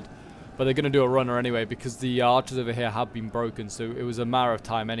and killed. But they're going to do a runner anyway, because the archers over here have been broken. So it was a matter of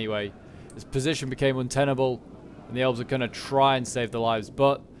time anyway. This position became untenable. And the elves are going to try and save their lives.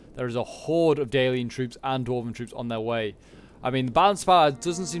 But there is a horde of Daelian troops and Dwarven troops on their way. I mean, the balance power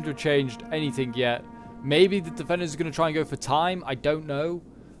doesn't seem to have changed anything yet. Maybe the defenders are going to try and go for time. I don't know.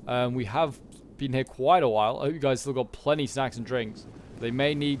 We have been here quite a while. I hope you guys still got plenty of snacks and drinks. They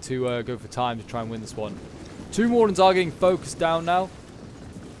may need to go for time to try and win this one. 2 Mordants are getting focused down now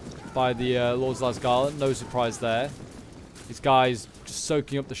by the Lords of Lasgarland. No surprise there. These guys just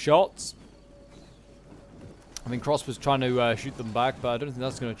soaking up the shots. I mean, Crossbow's trying to shoot them back, but I don't think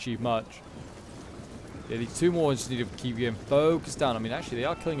that's going to achieve much. Yeah, these 2 more just need to keep getting focused down. I mean, actually, they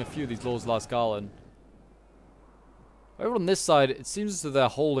are killing a few of these Lords of Lasgarland. Over on this side, it seems as though they're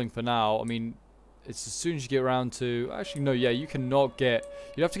holding for now. I mean, it's as soon as you get around to... Actually, no, yeah, you cannot get...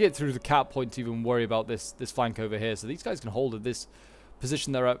 You have to get through the cap point to even worry about this flank over here. So these guys can hold at this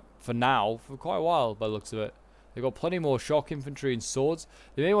position they're at for now, for quite a while, by the looks of it. They've got plenty more shock infantry and swords.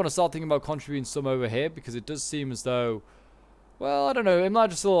 They may want to start thinking about contributing some over here, because it does seem as though... Well, I don't know. It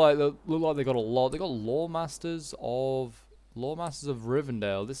might just look like they got a lot. They got Lore Masters of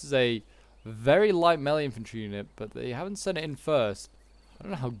Rivendell. This is a very light melee infantry unit, but they haven't sent it in first. I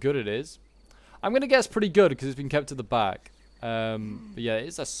don't know how good it is. I'm going to guess pretty good because it's been kept to the back. But yeah,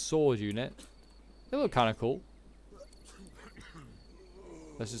 it's a sword unit. They look kind of cool.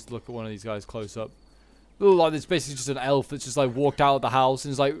 Let's just look at one of these guys close up. They look like it's basically just an elf that's just like walked out of the house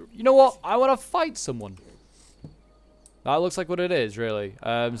and is like, you know what? I want to fight someone. That looks like what it is, really.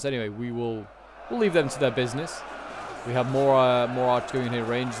 So anyway, we'll leave them to their business. We have more archers going in here.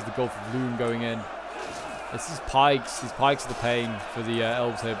 Rangers of the Gulf of Loon going in. It's these pikes. These pikes are the pain for the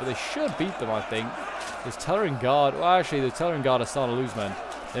elves here, but they should beat them, I think. This Tellering Guard. Well, actually, the Tellering Guard are starting to lose, man.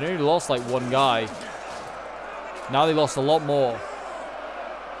 They only lost like 1 guy. Now they lost a lot more.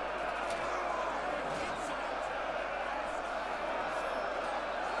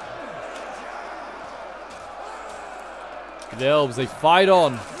 The elves, they fight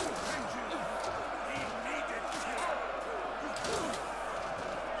on.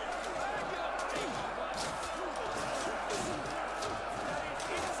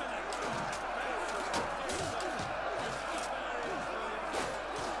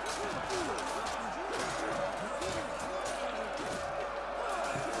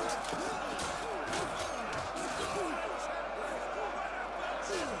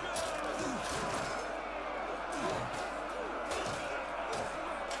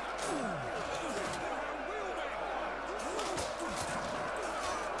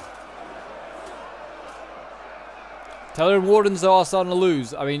 Tellering Wardens are starting to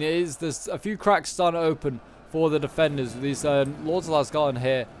lose. I mean, there's a few cracks starting to open for the defenders. These Lords of Lasgarland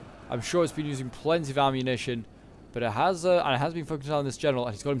here, I'm sure it's been using plenty of ammunition, but it has been focusing on this general,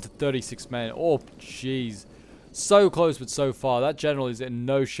 and he's got him to 36 men. Oh, jeez. So close, but so far. That general is in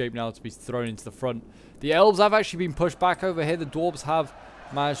no shape now to be thrown into the front. The elves have actually been pushed back over here. The dwarves have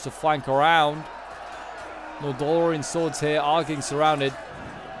managed to flank around. Noldorian swords here are getting surrounded.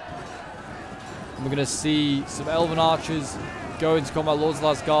 We're going to see some elven archers go into combat. Lords of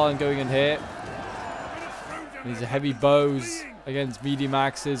Lasgarland going in here. These are heavy bows against medium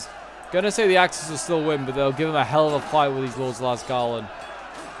axes. Going to say the axes will still win, but they'll give them a hell of a fight with these Lords of Lasgarland.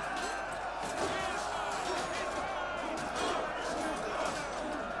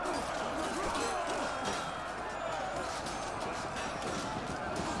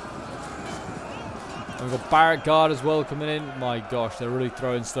 We've got Barrack Guard as well coming in. My gosh, they're really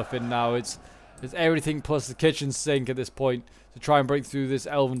throwing stuff in now. It's everything plus the kitchen sink at this point to try and break through this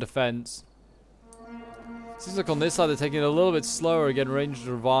elven defense. Seems like on this side they're taking it a little bit slower again. Rangers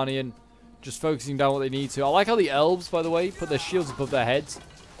of Ravanian just focusing down what they need to. I like how the elves, by the way, put their shields above their heads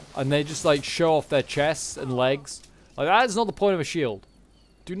and they just like show off their chests and legs. Like, that is not the point of a shield.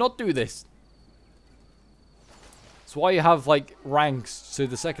 Do not do this. It's why you have like ranks, so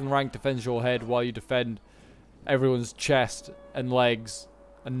the second rank defends your head while you defend everyone's chest and legs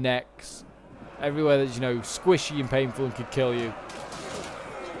and necks Everywhere that's, you know, squishy and painful and could kill you.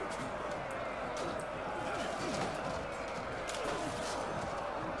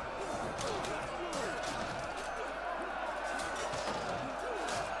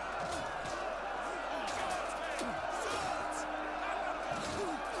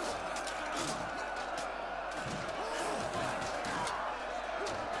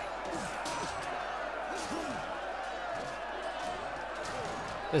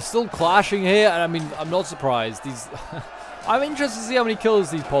 They're still clashing here, and I mean, I'm not surprised. These, I'm interested to see how many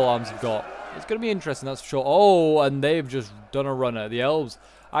kills these polearms have got. It's going to be interesting, that's for sure. Oh, and they've just done a runner. The elves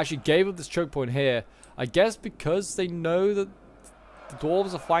actually gave up this choke point here. I guess because they know that the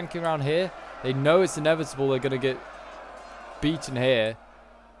dwarves are flanking around here. They know it's inevitable they're going to get beaten here.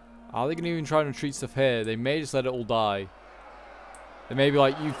 Are they going to even try and retreat stuff here? They may just let it all die. They may be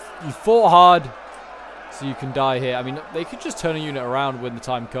like, you fought hard, so you can die here. I mean, they could just turn a unit around when the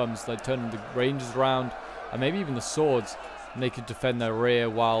time comes. They'd turn the rangers around, and maybe even the swords, and they could defend their rear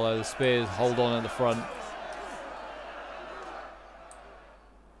while the spears hold on at the front.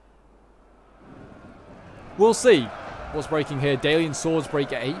 We'll see what's breaking here. Dalian swords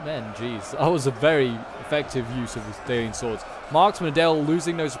break at 8 men. Jeez, that was a very effective use of the Dalian swords. Marksman and Dale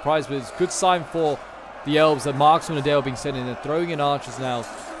losing, no surprise, but it's a good sign for the elves that Marksman and Dale being sent in. They're throwing in archers now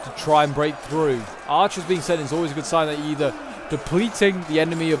to try and break through. Archers being sent in is always a good sign that you're either depleting the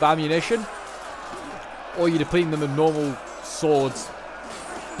enemy of ammunition or you're depleting them of normal swords,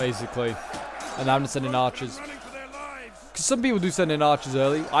 basically. And having to send in archers. Because some people do send in archers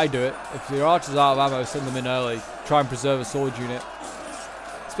early. I do it. If your archers are out of ammo, send them in early. Try and preserve a sword unit.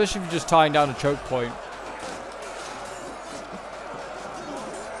 Especially if you're just tying down a choke point.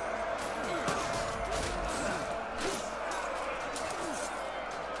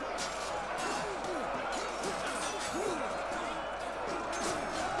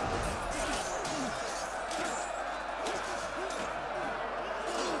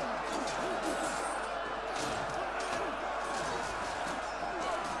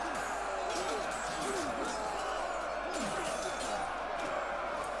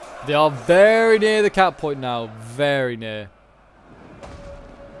 They are very near the cap point now. Very near.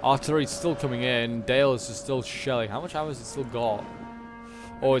 Artillery's still coming in. Dale is just still shelling. How much ammo has it still got?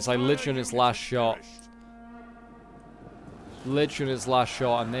 Oh, it's like literally in its last shot. Literally in its last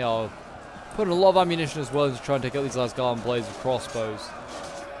shot. And they are putting a lot of ammunition as well to try and take out these last Garland blades with crossbows.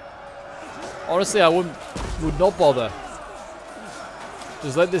 Honestly, I would not bother.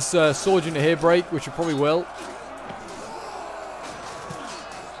 Just let this sword unit here break, which it probably will.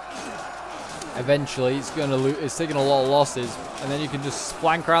 Eventually, it's taking a lot of losses, and then you can just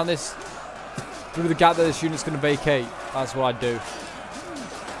flank around this through the gap that this unit's going to vacate. That's what I'd do.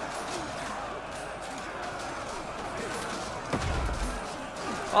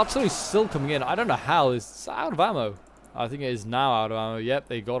 Artillery's still coming in. I don't know how. It's out of ammo. I think it is now out of ammo. Yep,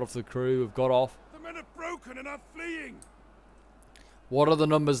 they got off the crew. Have got off. The men are broken and are fleeing. What are the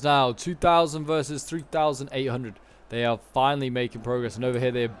numbers now? 2,000 versus 3,800. They are finally making progress, and over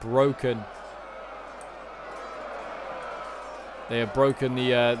here they have broken. They have broken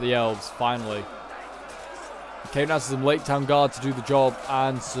the elves, finally. It came down to some Lake Town Guard to do the job,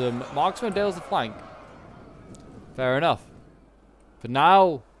 and some Marksman Dales to flank. Fair enough. But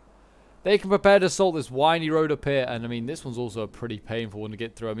now, they can prepare to assault this windy road up here, and I mean, this one's also a pretty painful one to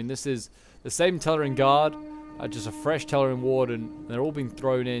get through. I mean, this is the same Tellerin Guard, just a fresh Tellerin Warden. They're all being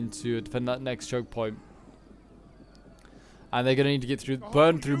thrown in to defend that next choke point. And they're going to need to get through,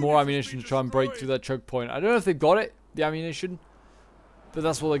 burn through more ammunition to try and break through that choke point. I don't know if they've got it, the ammunition, but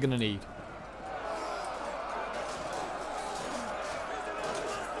that's what they're going to need.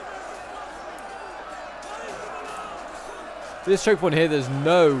 This choke point here, there's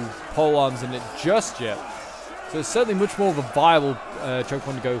no polearms in it just yet. So it's certainly much more of a viable choke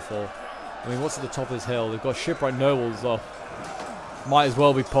point to go for. I mean, what's at the top of this hill? They've got shipwright nobles off. Might as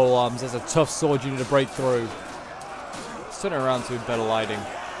well be polearms. That's a tough sword unit to break through. Turn it around to better lighting.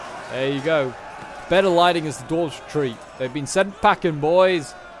 There you go. Better lighting as the dwarves retreat. They've been sent packing,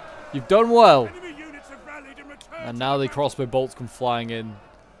 boys. You've done well. And now the crossbow bolts come flying in.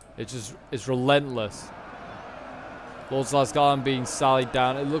 It's relentless. Lord Slasgarland being sallied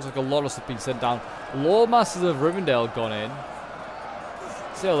down. It looks like a lot of stuff being sent down. Lord Masters of Rivendell have gone in.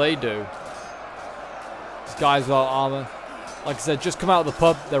 See how they do. These guys without armor. Like I said, just come out of the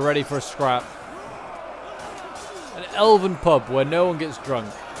pub. They're ready for a scrap. An elven pub where no one gets drunk.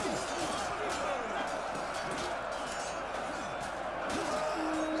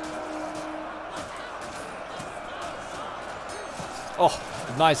 Oh,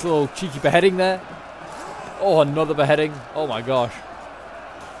 nice little cheeky beheading there. Oh, another beheading. Oh my gosh.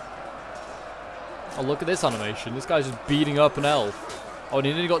 Oh, look at this animation. This guy's just beating up an elf. Oh, and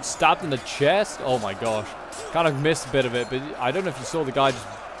he nearly got stabbed in the chest. Oh my gosh. Kind of missed a bit of it, but I don't know if you saw the guy just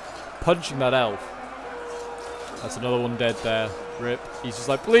punching that elf. That's another one dead there. Rip. He's just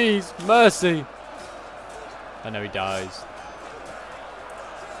like, please, mercy. And now he dies.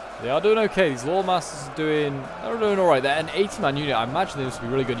 They are doing okay. These Lore Masters are doing alright. They're an 80-man unit. I imagine they must be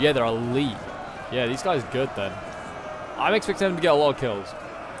really good. Yeah, they're elite. Yeah, these guys are good then. I'm expecting them to get a lot of kills.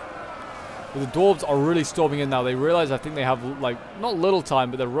 But the dwarves are really storming in now. They realize I think they have, like, not little time,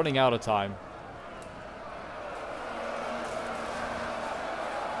 but they're running out of time.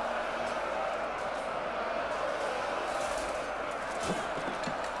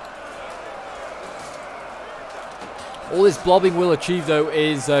 All this blobbing will achieve, though,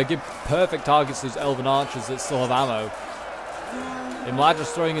 is give perfect targets to those elven archers that still have ammo.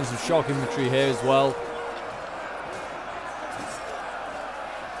 Imladris throwing in some shock infantry here as well.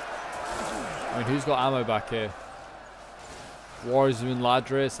 I mean, who's got ammo back here? Warriors of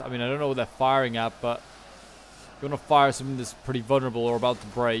Imladris. I mean, I don't know what they're firing at, but you want to fire something that's pretty vulnerable or about to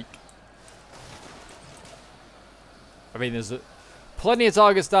break. I mean, there's plenty of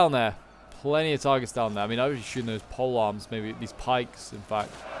targets down there. Plenty of targets down there. I mean, I was shooting those pole arms, maybe these pikes, in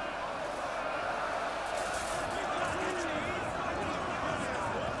fact.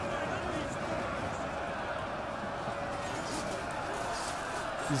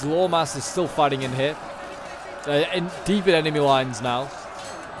 These Lore Masters still fighting in here. Deep in enemy lines now.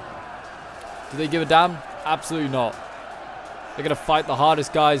 Do they give a damn? Absolutely not. They're going to fight the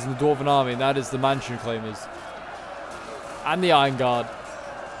hardest guys in the Dwarven army, and that is the Mansion Claimers. And the Iron Guard.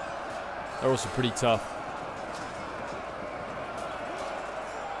 They're also pretty tough.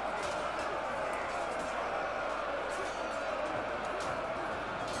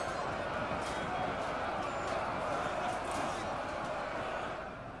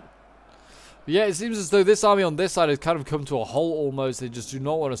 But yeah, it seems as though this army on this side has kind of come to a halt almost. They just do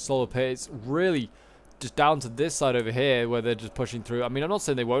not want to solo pit. It's really just down to this side over here where they're just pushing through. I mean, I'm not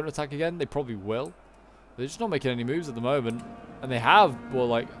saying they won't attack again. They probably will. They're just not making any moves at the moment. And they have, well,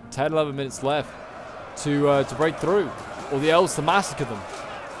 like 10, 11 minutes left to break through. Or the elves to massacre them.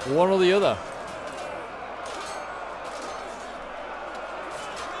 One or the other.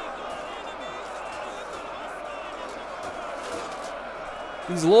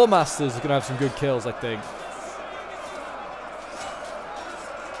 These Lore Masters are going to have some good kills, I think.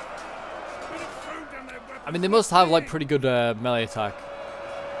 I mean, they must have, like, pretty good melee attack.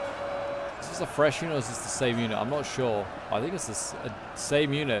 Is this a fresh unit or is this the same unit? I'm not sure. I think it's the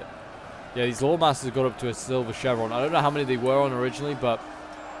same unit. Yeah, these Lore Masters have got up to a silver chevron. I don't know how many they were on originally, but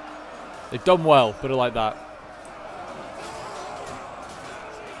they've done well. Put it like that.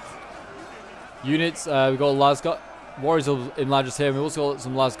 Units, we've got Lasgar. Warriors of Imladris here. We've also got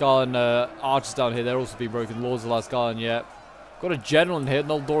some Lasgarlan archers down here. They're also being broken. Lords of Lasgarlan, yeah. Got a general in here.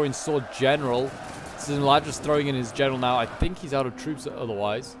 Noldorian Sword General. This is Imladris throwing in his general now. I think he's out of troops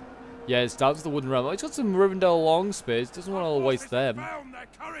otherwise. Yeah, it's down to the Wooden Realm. Oh, he's got some Rivendell long spears. Doesn't want to waste them.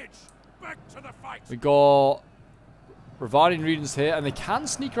 We got Rivanian Regents here, and they can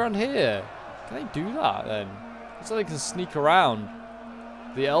sneak around here. Can they do that then? Looks like they can sneak around.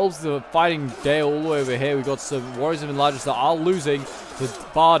 The elves are fighting Dale all the way over here. We've got some Warriors of Imladris that are losing to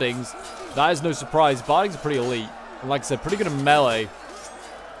Bardings. That is no surprise. Bardings are pretty elite. And like I said, pretty good in melee.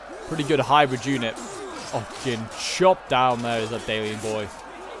 Pretty good hybrid unit. Oh, getting chopped down there is that Dalian boy.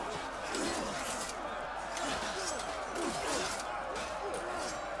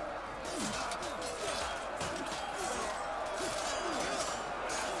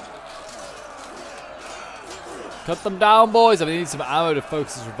 Cut them down, boys. I mean, they need some ammo to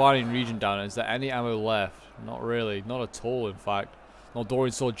focus this Rivanian region down. Is there any ammo left? Not really. Not at all, in fact.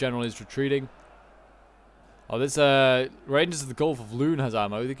 Noldorian Sword General is retreating. Oh, this Rangers of the Gulf of Loon has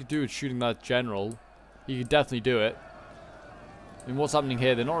ammo. They could do with shooting that general. He could definitely do it. I mean, what's happening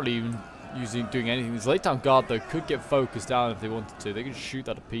here? They're not really even doing anything. This Late Town Guard, though, could get focused down if they wanted to. They could shoot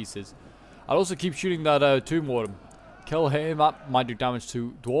that to pieces. I'd also keep shooting that Tomb Warden. Kill him. That might do damage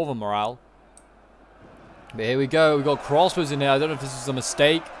to Dwarven morale. But here we go. We've got crossbows in here. I don't know if this is a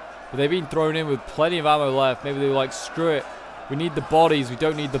mistake, but they've been thrown in with plenty of ammo left. Maybe they were like, screw it. We need the bodies. We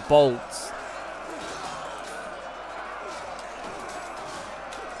don't need the bolts.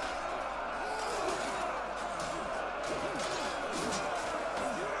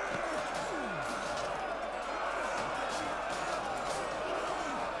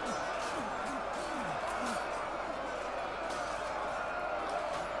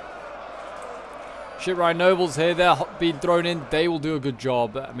 Shipwright Nobles here, they're being thrown in. They will do a good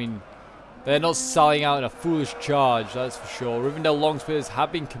job. I mean, they're not selling out in a foolish charge, that's for sure. Rivendell Longspears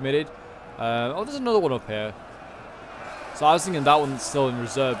have been committed. Oh, there's another one up here. So I was thinking that one's still in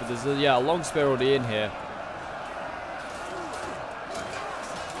reserve, but there's a long spear already in here.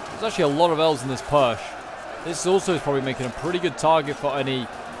 There's actually a lot of elves in this push. This also is probably making a pretty good target for any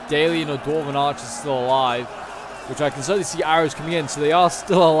Dalian or Dwarven archers still alive, which I can certainly see arrows coming in, so they are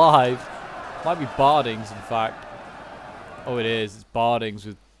still alive. Might be Bardings, in fact. Oh, it is. It's Bardings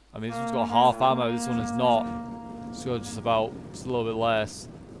with... I mean, this one's got half ammo. This one is not. It's got just a little bit less.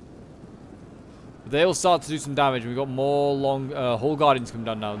 But they all start to do some damage. We've got more Hall Guardians coming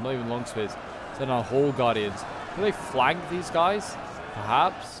down now. Not even long spears. They're now Hall Guardians. Can they flank these guys?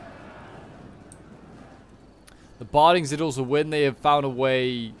 Perhaps. The Bardings did also win. They have found a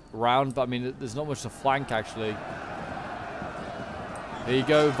way around. But I mean, there's not much to flank, actually. There you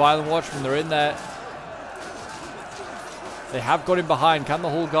go. Violent Watchmen. They're in there. They have got him behind. Can the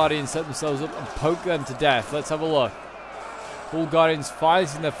Hall Guardians set themselves up and poke them to death? Let's have a look. Hall Guardians finally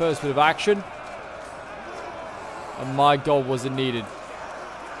seeing their first bit of action. And my god, was it needed.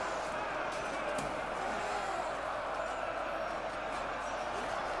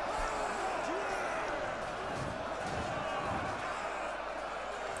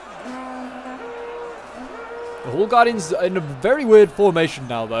 The Hall Guardians are in a very weird formation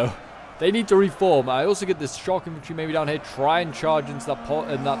now, though. They need to reform. I also get this shock infantry maybe down here. Try and charge into that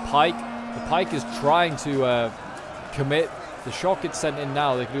pike. The pike is trying to commit. The shock gets sent in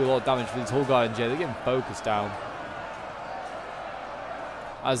now. They can do a lot of damage for these Hall Guardians. Yeah, they're getting focused down.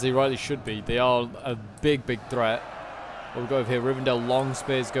 As they rightly should be. They are a big, big threat. We'll go over here. Rivendell long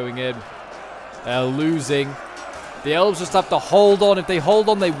spears going in. They're losing. The elves just have to hold on. If they hold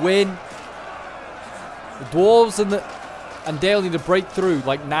on, they win. The dwarves and Dale need to break through,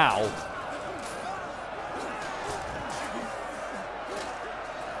 like now.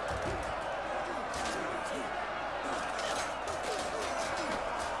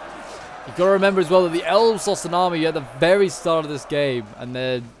 You've got to remember as well that the elves lost an army at the very start of this game, and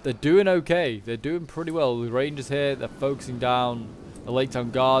they're doing okay. They're doing pretty well. The rangers here, they're focusing down the Lake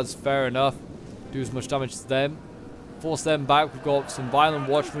Town guards. Fair enough. Do as much damage to them. Force them back. We've got some violent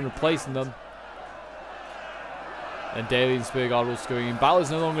watchmen replacing them. And Daily and Spear Guard also going in. Battle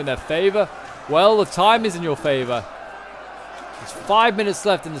is no longer in their favor. Well, the time is in your favor. There's 5 minutes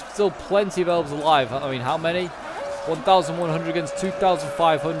left, and there's still plenty of elves alive. I mean, how many? 1,100 against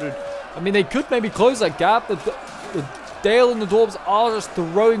 2,500. I mean, they could maybe close that gap. The Dale and the Dwarves are just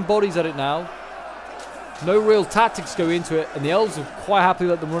throwing bodies at it now. No real tactics go into it, and the elves will quite happily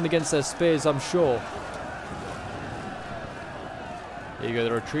let them run against their spears, I'm sure. There you go,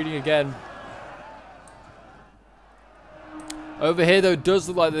 they're retreating again. Over here, though, it does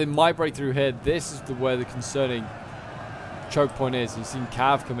look like they might break through here. This is where the concerning choke point is. You've seen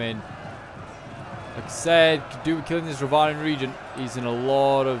Cav come in. Like I said, could do with killing this Ravanian Regent. He's in a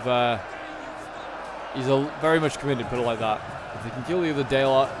lot of... he's very much committed, put it like that. If they can kill the other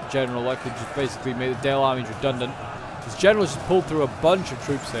Dale general, that could just basically make the Dale armies redundant. This general's just pulled through a bunch of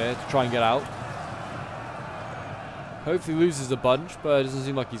troops here to try and get out. Hopefully loses a bunch, but it doesn't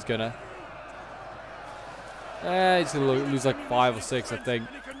seem like he's gonna. He's gonna lose like 5 or 6, I think.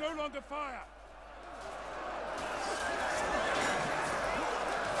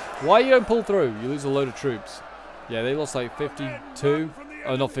 Why you don't pull through? You lose a load of troops. Yeah, they lost like 52.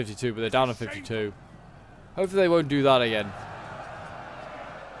 Oh, not 52, but they're down to 52. Hopefully they won't do that again.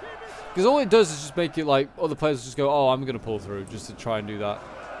 Because all it does is just make it like other players just go, oh, I'm going to pull through, just to try and do that.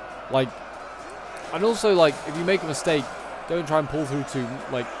 Like, and also like, if you make a mistake, don't try and pull through to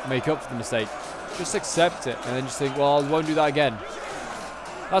like make up for the mistake. Just accept it and then just think, well, I won't do that again.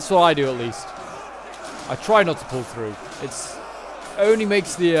 That's what I do at least. I try not to pull through. It's only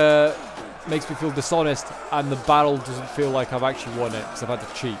makes the makes me feel dishonest, and the battle doesn't feel like I've actually won it because I've had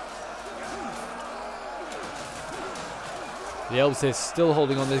to cheat. The elves here still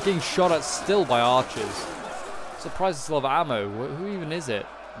holding on. They're getting shot at still by archers. Surprised they still have ammo. Who even is it?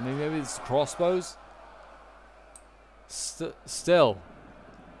 I mean, maybe it's crossbows? Still.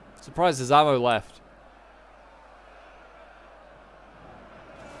 Surprised there's ammo left.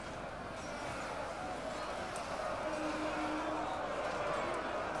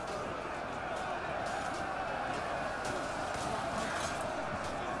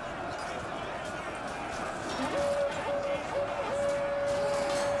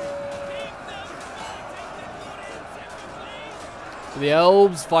 The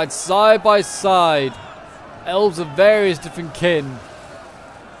elves fight side by side. Elves of various different kin.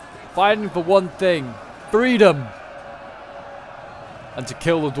 Fighting for one thing. Freedom. And to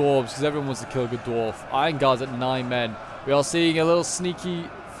kill the dwarves, because everyone wants to kill a good dwarf. Iron Guards at 9 men. We are seeing a little sneaky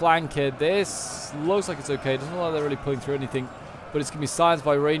flank here. This looks like it's okay. Doesn't look like they're really pulling through anything. but it's going to be silenced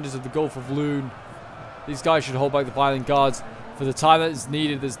by Rangers of the Gulf of Loon. These guys should hold back the Violent Guards for the time that is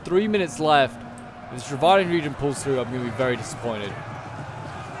needed. There's 3 minutes left. If this Reviving Region pulls through, I'm going to be very disappointed.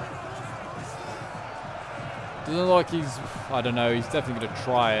 Doesn't look like he's... I don't know. He's definitely going to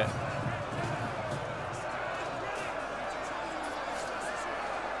try it.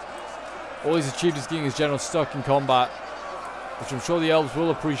 All he's achieved is getting his general stuck in combat, which I'm sure the elves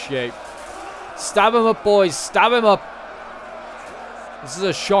will appreciate. Stab him up, boys. Stab him up. This is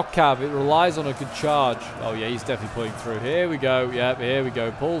a shock cab. It relies on a good charge. Oh, yeah, he's definitely pulling through. Here we go. Yep, here we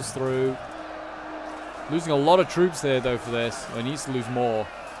go. Pulls through. Losing a lot of troops there, though, for this. He needs to lose more.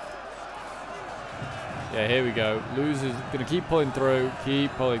 Yeah, here we go. Loses. Going to keep pulling through.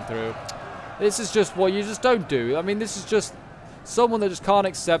 Keep pulling through. This is just what you just don't do. I mean, this is just someone that just can't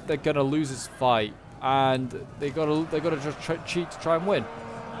accept they're going to lose this fight. And they got to just cheat to try and win.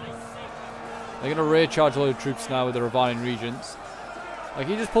 They're going to rear charge a load of troops now with the Reviving Regents. Like,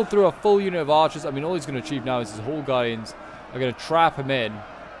 he just pulled through a full unit of archers. I mean, all he's going to achieve now is his Hall Guardians are going to trap him in.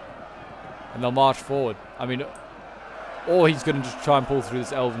 And they'll march forward. I mean, or he's going to just try and pull through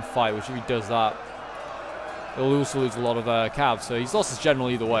this Elven fight, which if he does that, he'll also lose a lot of cabs. So he's lost his general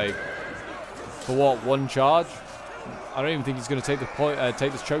either way. For what, one charge? I don't even think he's going to take the point,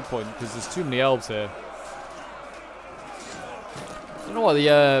 take this choke point, because there's too many elves here. I don't know why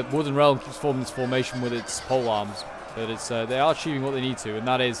the Wooden Realm keeps forming this formation with its pole arms, but it's they are achieving what they need to, and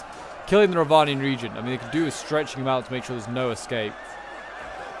that is killing the Reviving Region. I mean, they could do is stretching him out to make sure there's no escape.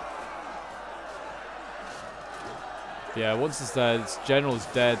 Yeah, once this general is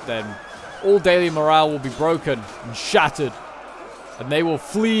dead, then all daily morale will be broken and shattered, and they will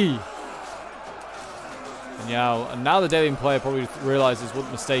flee. And now the Dailian player probably realizes what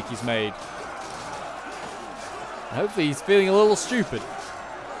mistake he's made. And hopefully he's feeling a little stupid.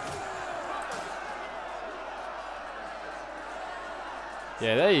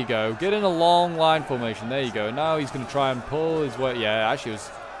 Yeah, there you go. Get in a long line formation. There you go. Now he's going to try and pull his way. Yeah, actually it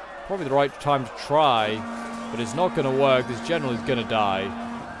was probably the right time to try. But it's not going to work. This general is going to die.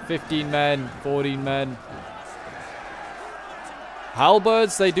 15 men, 14 men.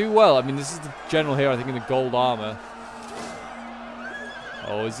 Halberds, they do well. I mean, this is the general here, I think, in the gold armor.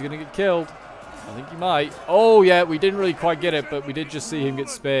 Oh, is he going to get killed? I think he might. Oh, yeah, we didn't really quite get it, but we did just see him get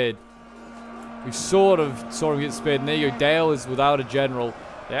speared. We sort of saw him get speared. And there you go. Dale is without a general.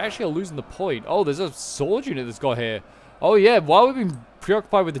 They actually are losing the point. Oh, there's a sword unit that's got here. Oh, yeah, while we've been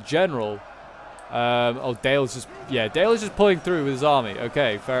preoccupied with the general... oh, Dale is just... Yeah, Dale is just pulling through with his army.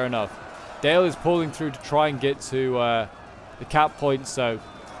 Okay, fair enough. Dale is pulling through to try and get to... the cap point, so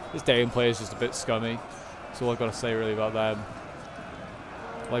this Dailian player is just a bit scummy. That's all I've got to say really about them.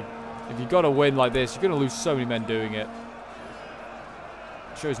 Like, if you got to win like this, you're going to lose so many men doing it.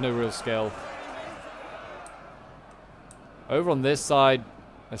 Shows no real skill. Over on this side,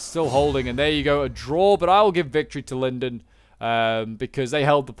 they're still holding, and there you go, a draw, but I will give victory to Linden because they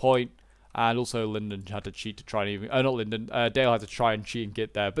held the point, and also Linden had to cheat to try and even... not Linden, Dale had to try and cheat and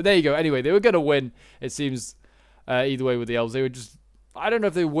get there. But there you go. Anyway, they were going to win, it seems... either way with the elves, they were just... I don't know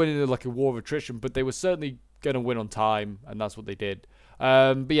if they were winning like a war of attrition, but they were certainly going to win on time, and that's what they did.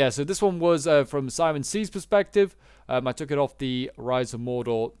 But yeah, so this one was from Simon C's perspective. I took it off the Rise of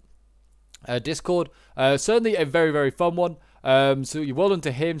Mordor Discord. Certainly a very, very fun one. So you're well done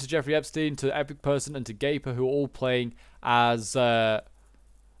to him, to Jeffrey Epstein, to Epic Person, and to Gaper, who are all playing as the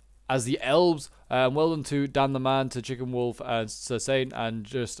elves. Well done to Dan the Man, to Chicken Wolf, and Sir Saint, and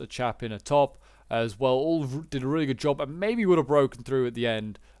just a chap in a top as well. All did a really good job, and maybe would have broken through at the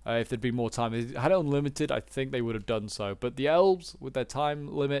end if there'd been more time. If they had it unlimited, I think they would have done so. But the elves, with their time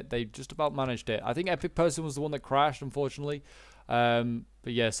limit, they just about managed it. I think Epic Person was the one that crashed, unfortunately. But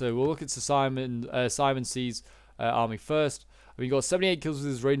yeah, so we'll look at Simon C's army first. I mean, he got 78 kills with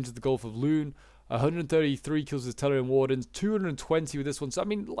his Rangers of the Gulf of Loon, 133 kills with Tellurian Wardens, 220 with this one. So, I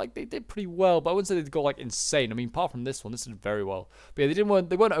mean, like, they did pretty well, but I wouldn't say they'd go, like, insane. I mean, apart from this one, this did very well. But yeah, they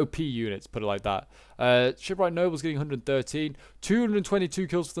weren't OP units, put it like that. Shipwright Noble's getting 113, 222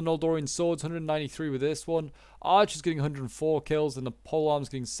 kills with the Noldorian Swords, 193 with this one. Archer's getting 104 kills, and the Polearm's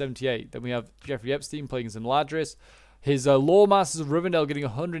getting 78. Then we have Jeffrey Epstein playing as Imladris. His Lore Masters of Rivendell getting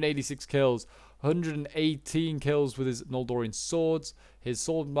 186 kills, 118 kills with his Noldorian Swords. His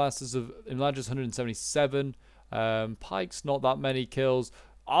Sword Masters of Imladris 177. Pikes, not that many kills.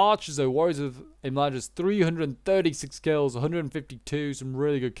 Archers, though, Warriors of Imladris 336 kills, 152. Some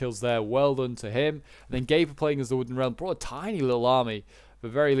really good kills there. Well done to him. And then Gaper playing as the Wooden Realm brought a tiny little army, but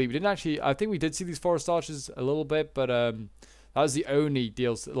very elite. We didn't actually... I think we did see these Forest Archers a little bit, but that was the only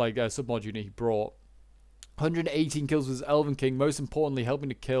submod unit he brought. 118 kills with his Elven King, most importantly helping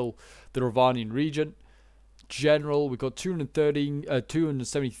to kill the Ravanian Regent. general. We've got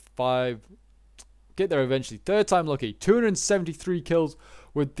 275. Get there eventually. Third time lucky. 273 kills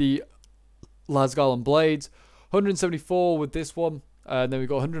with the Lasgarland Blades. 174 with this one. And then we've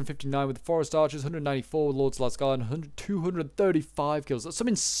got 159 with the Forest Archers. 194 with Lords of Lasgarland. 235 kills. That's some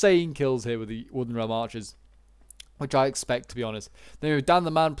insane kills here with the Wooden Realm Archers, which I expect, to be honest. Then we have Dan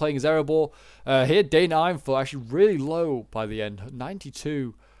the Man playing as Erebor. Here, Dane Ironfoot actually really low by the end.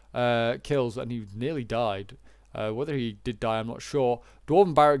 92 kills, and he nearly died. Whether he did die, I'm not sure.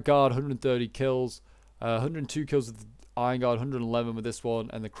 Dwarven Barrack Guard, 130 kills. 102 kills with the Iron Guard, 111 with this one.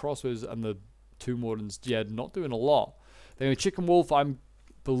 And the Crossbows and the Tomb Wardens, yeah, not doing a lot. Then we Chicken Wolf, I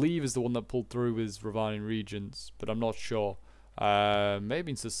believe, is the one that pulled through with Revining Regents, but I'm not sure.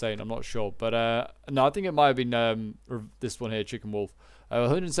 Maybe it's the same, I'm not sure. But no, I think it might have been this one here, Chicken Wolf.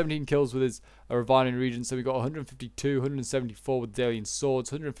 117 kills with his Revining Regents. So we got 152, 174 with the Alien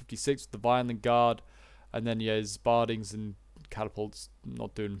Swords, 156 with the Violent Guard. And then, yeah, his Bardings and Catapults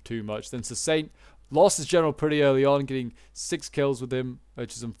not doing too much. Then Sir Saint lost his general pretty early on, getting 6 kills with him,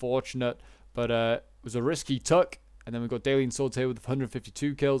 which is unfortunate. But it was a risky tuck. And then we've got Alien Swords here with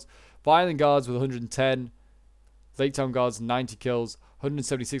 152 kills. Violent Guards with 110. Lake Town Guards 90 kills.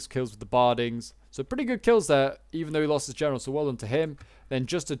 176 kills with the Bardings. So pretty good kills there, even though he lost his general. So well done to him. Then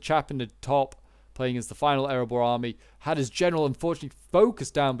just a chap in the top, playing as the final Erebor army. Had his general unfortunately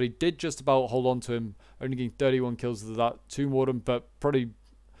focused down, but he did just about hold on to him. Only getting 31 kills with that Tomb Warden, but pretty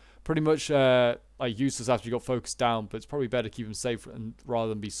much like useless after he got focused down. But it's probably better to keep him safe rather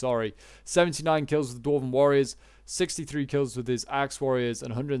than be sorry. 79 kills with the Dwarven Warriors. 63 kills with his Axe Warriors and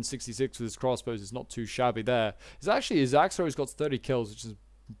 166 with his Crossbows. Is not too shabby there. It's actually his Axe Warriors got 30 kills, which is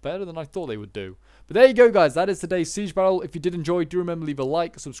better than I thought they would do. But there you go, guys. That is today's Siege Battle. If you did enjoy, do remember leave a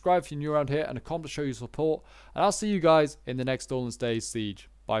like, subscribe if you're new around here, and a comment to show your support. And I'll see you guys in the next Dawnless Days Siege.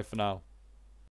 Bye for now.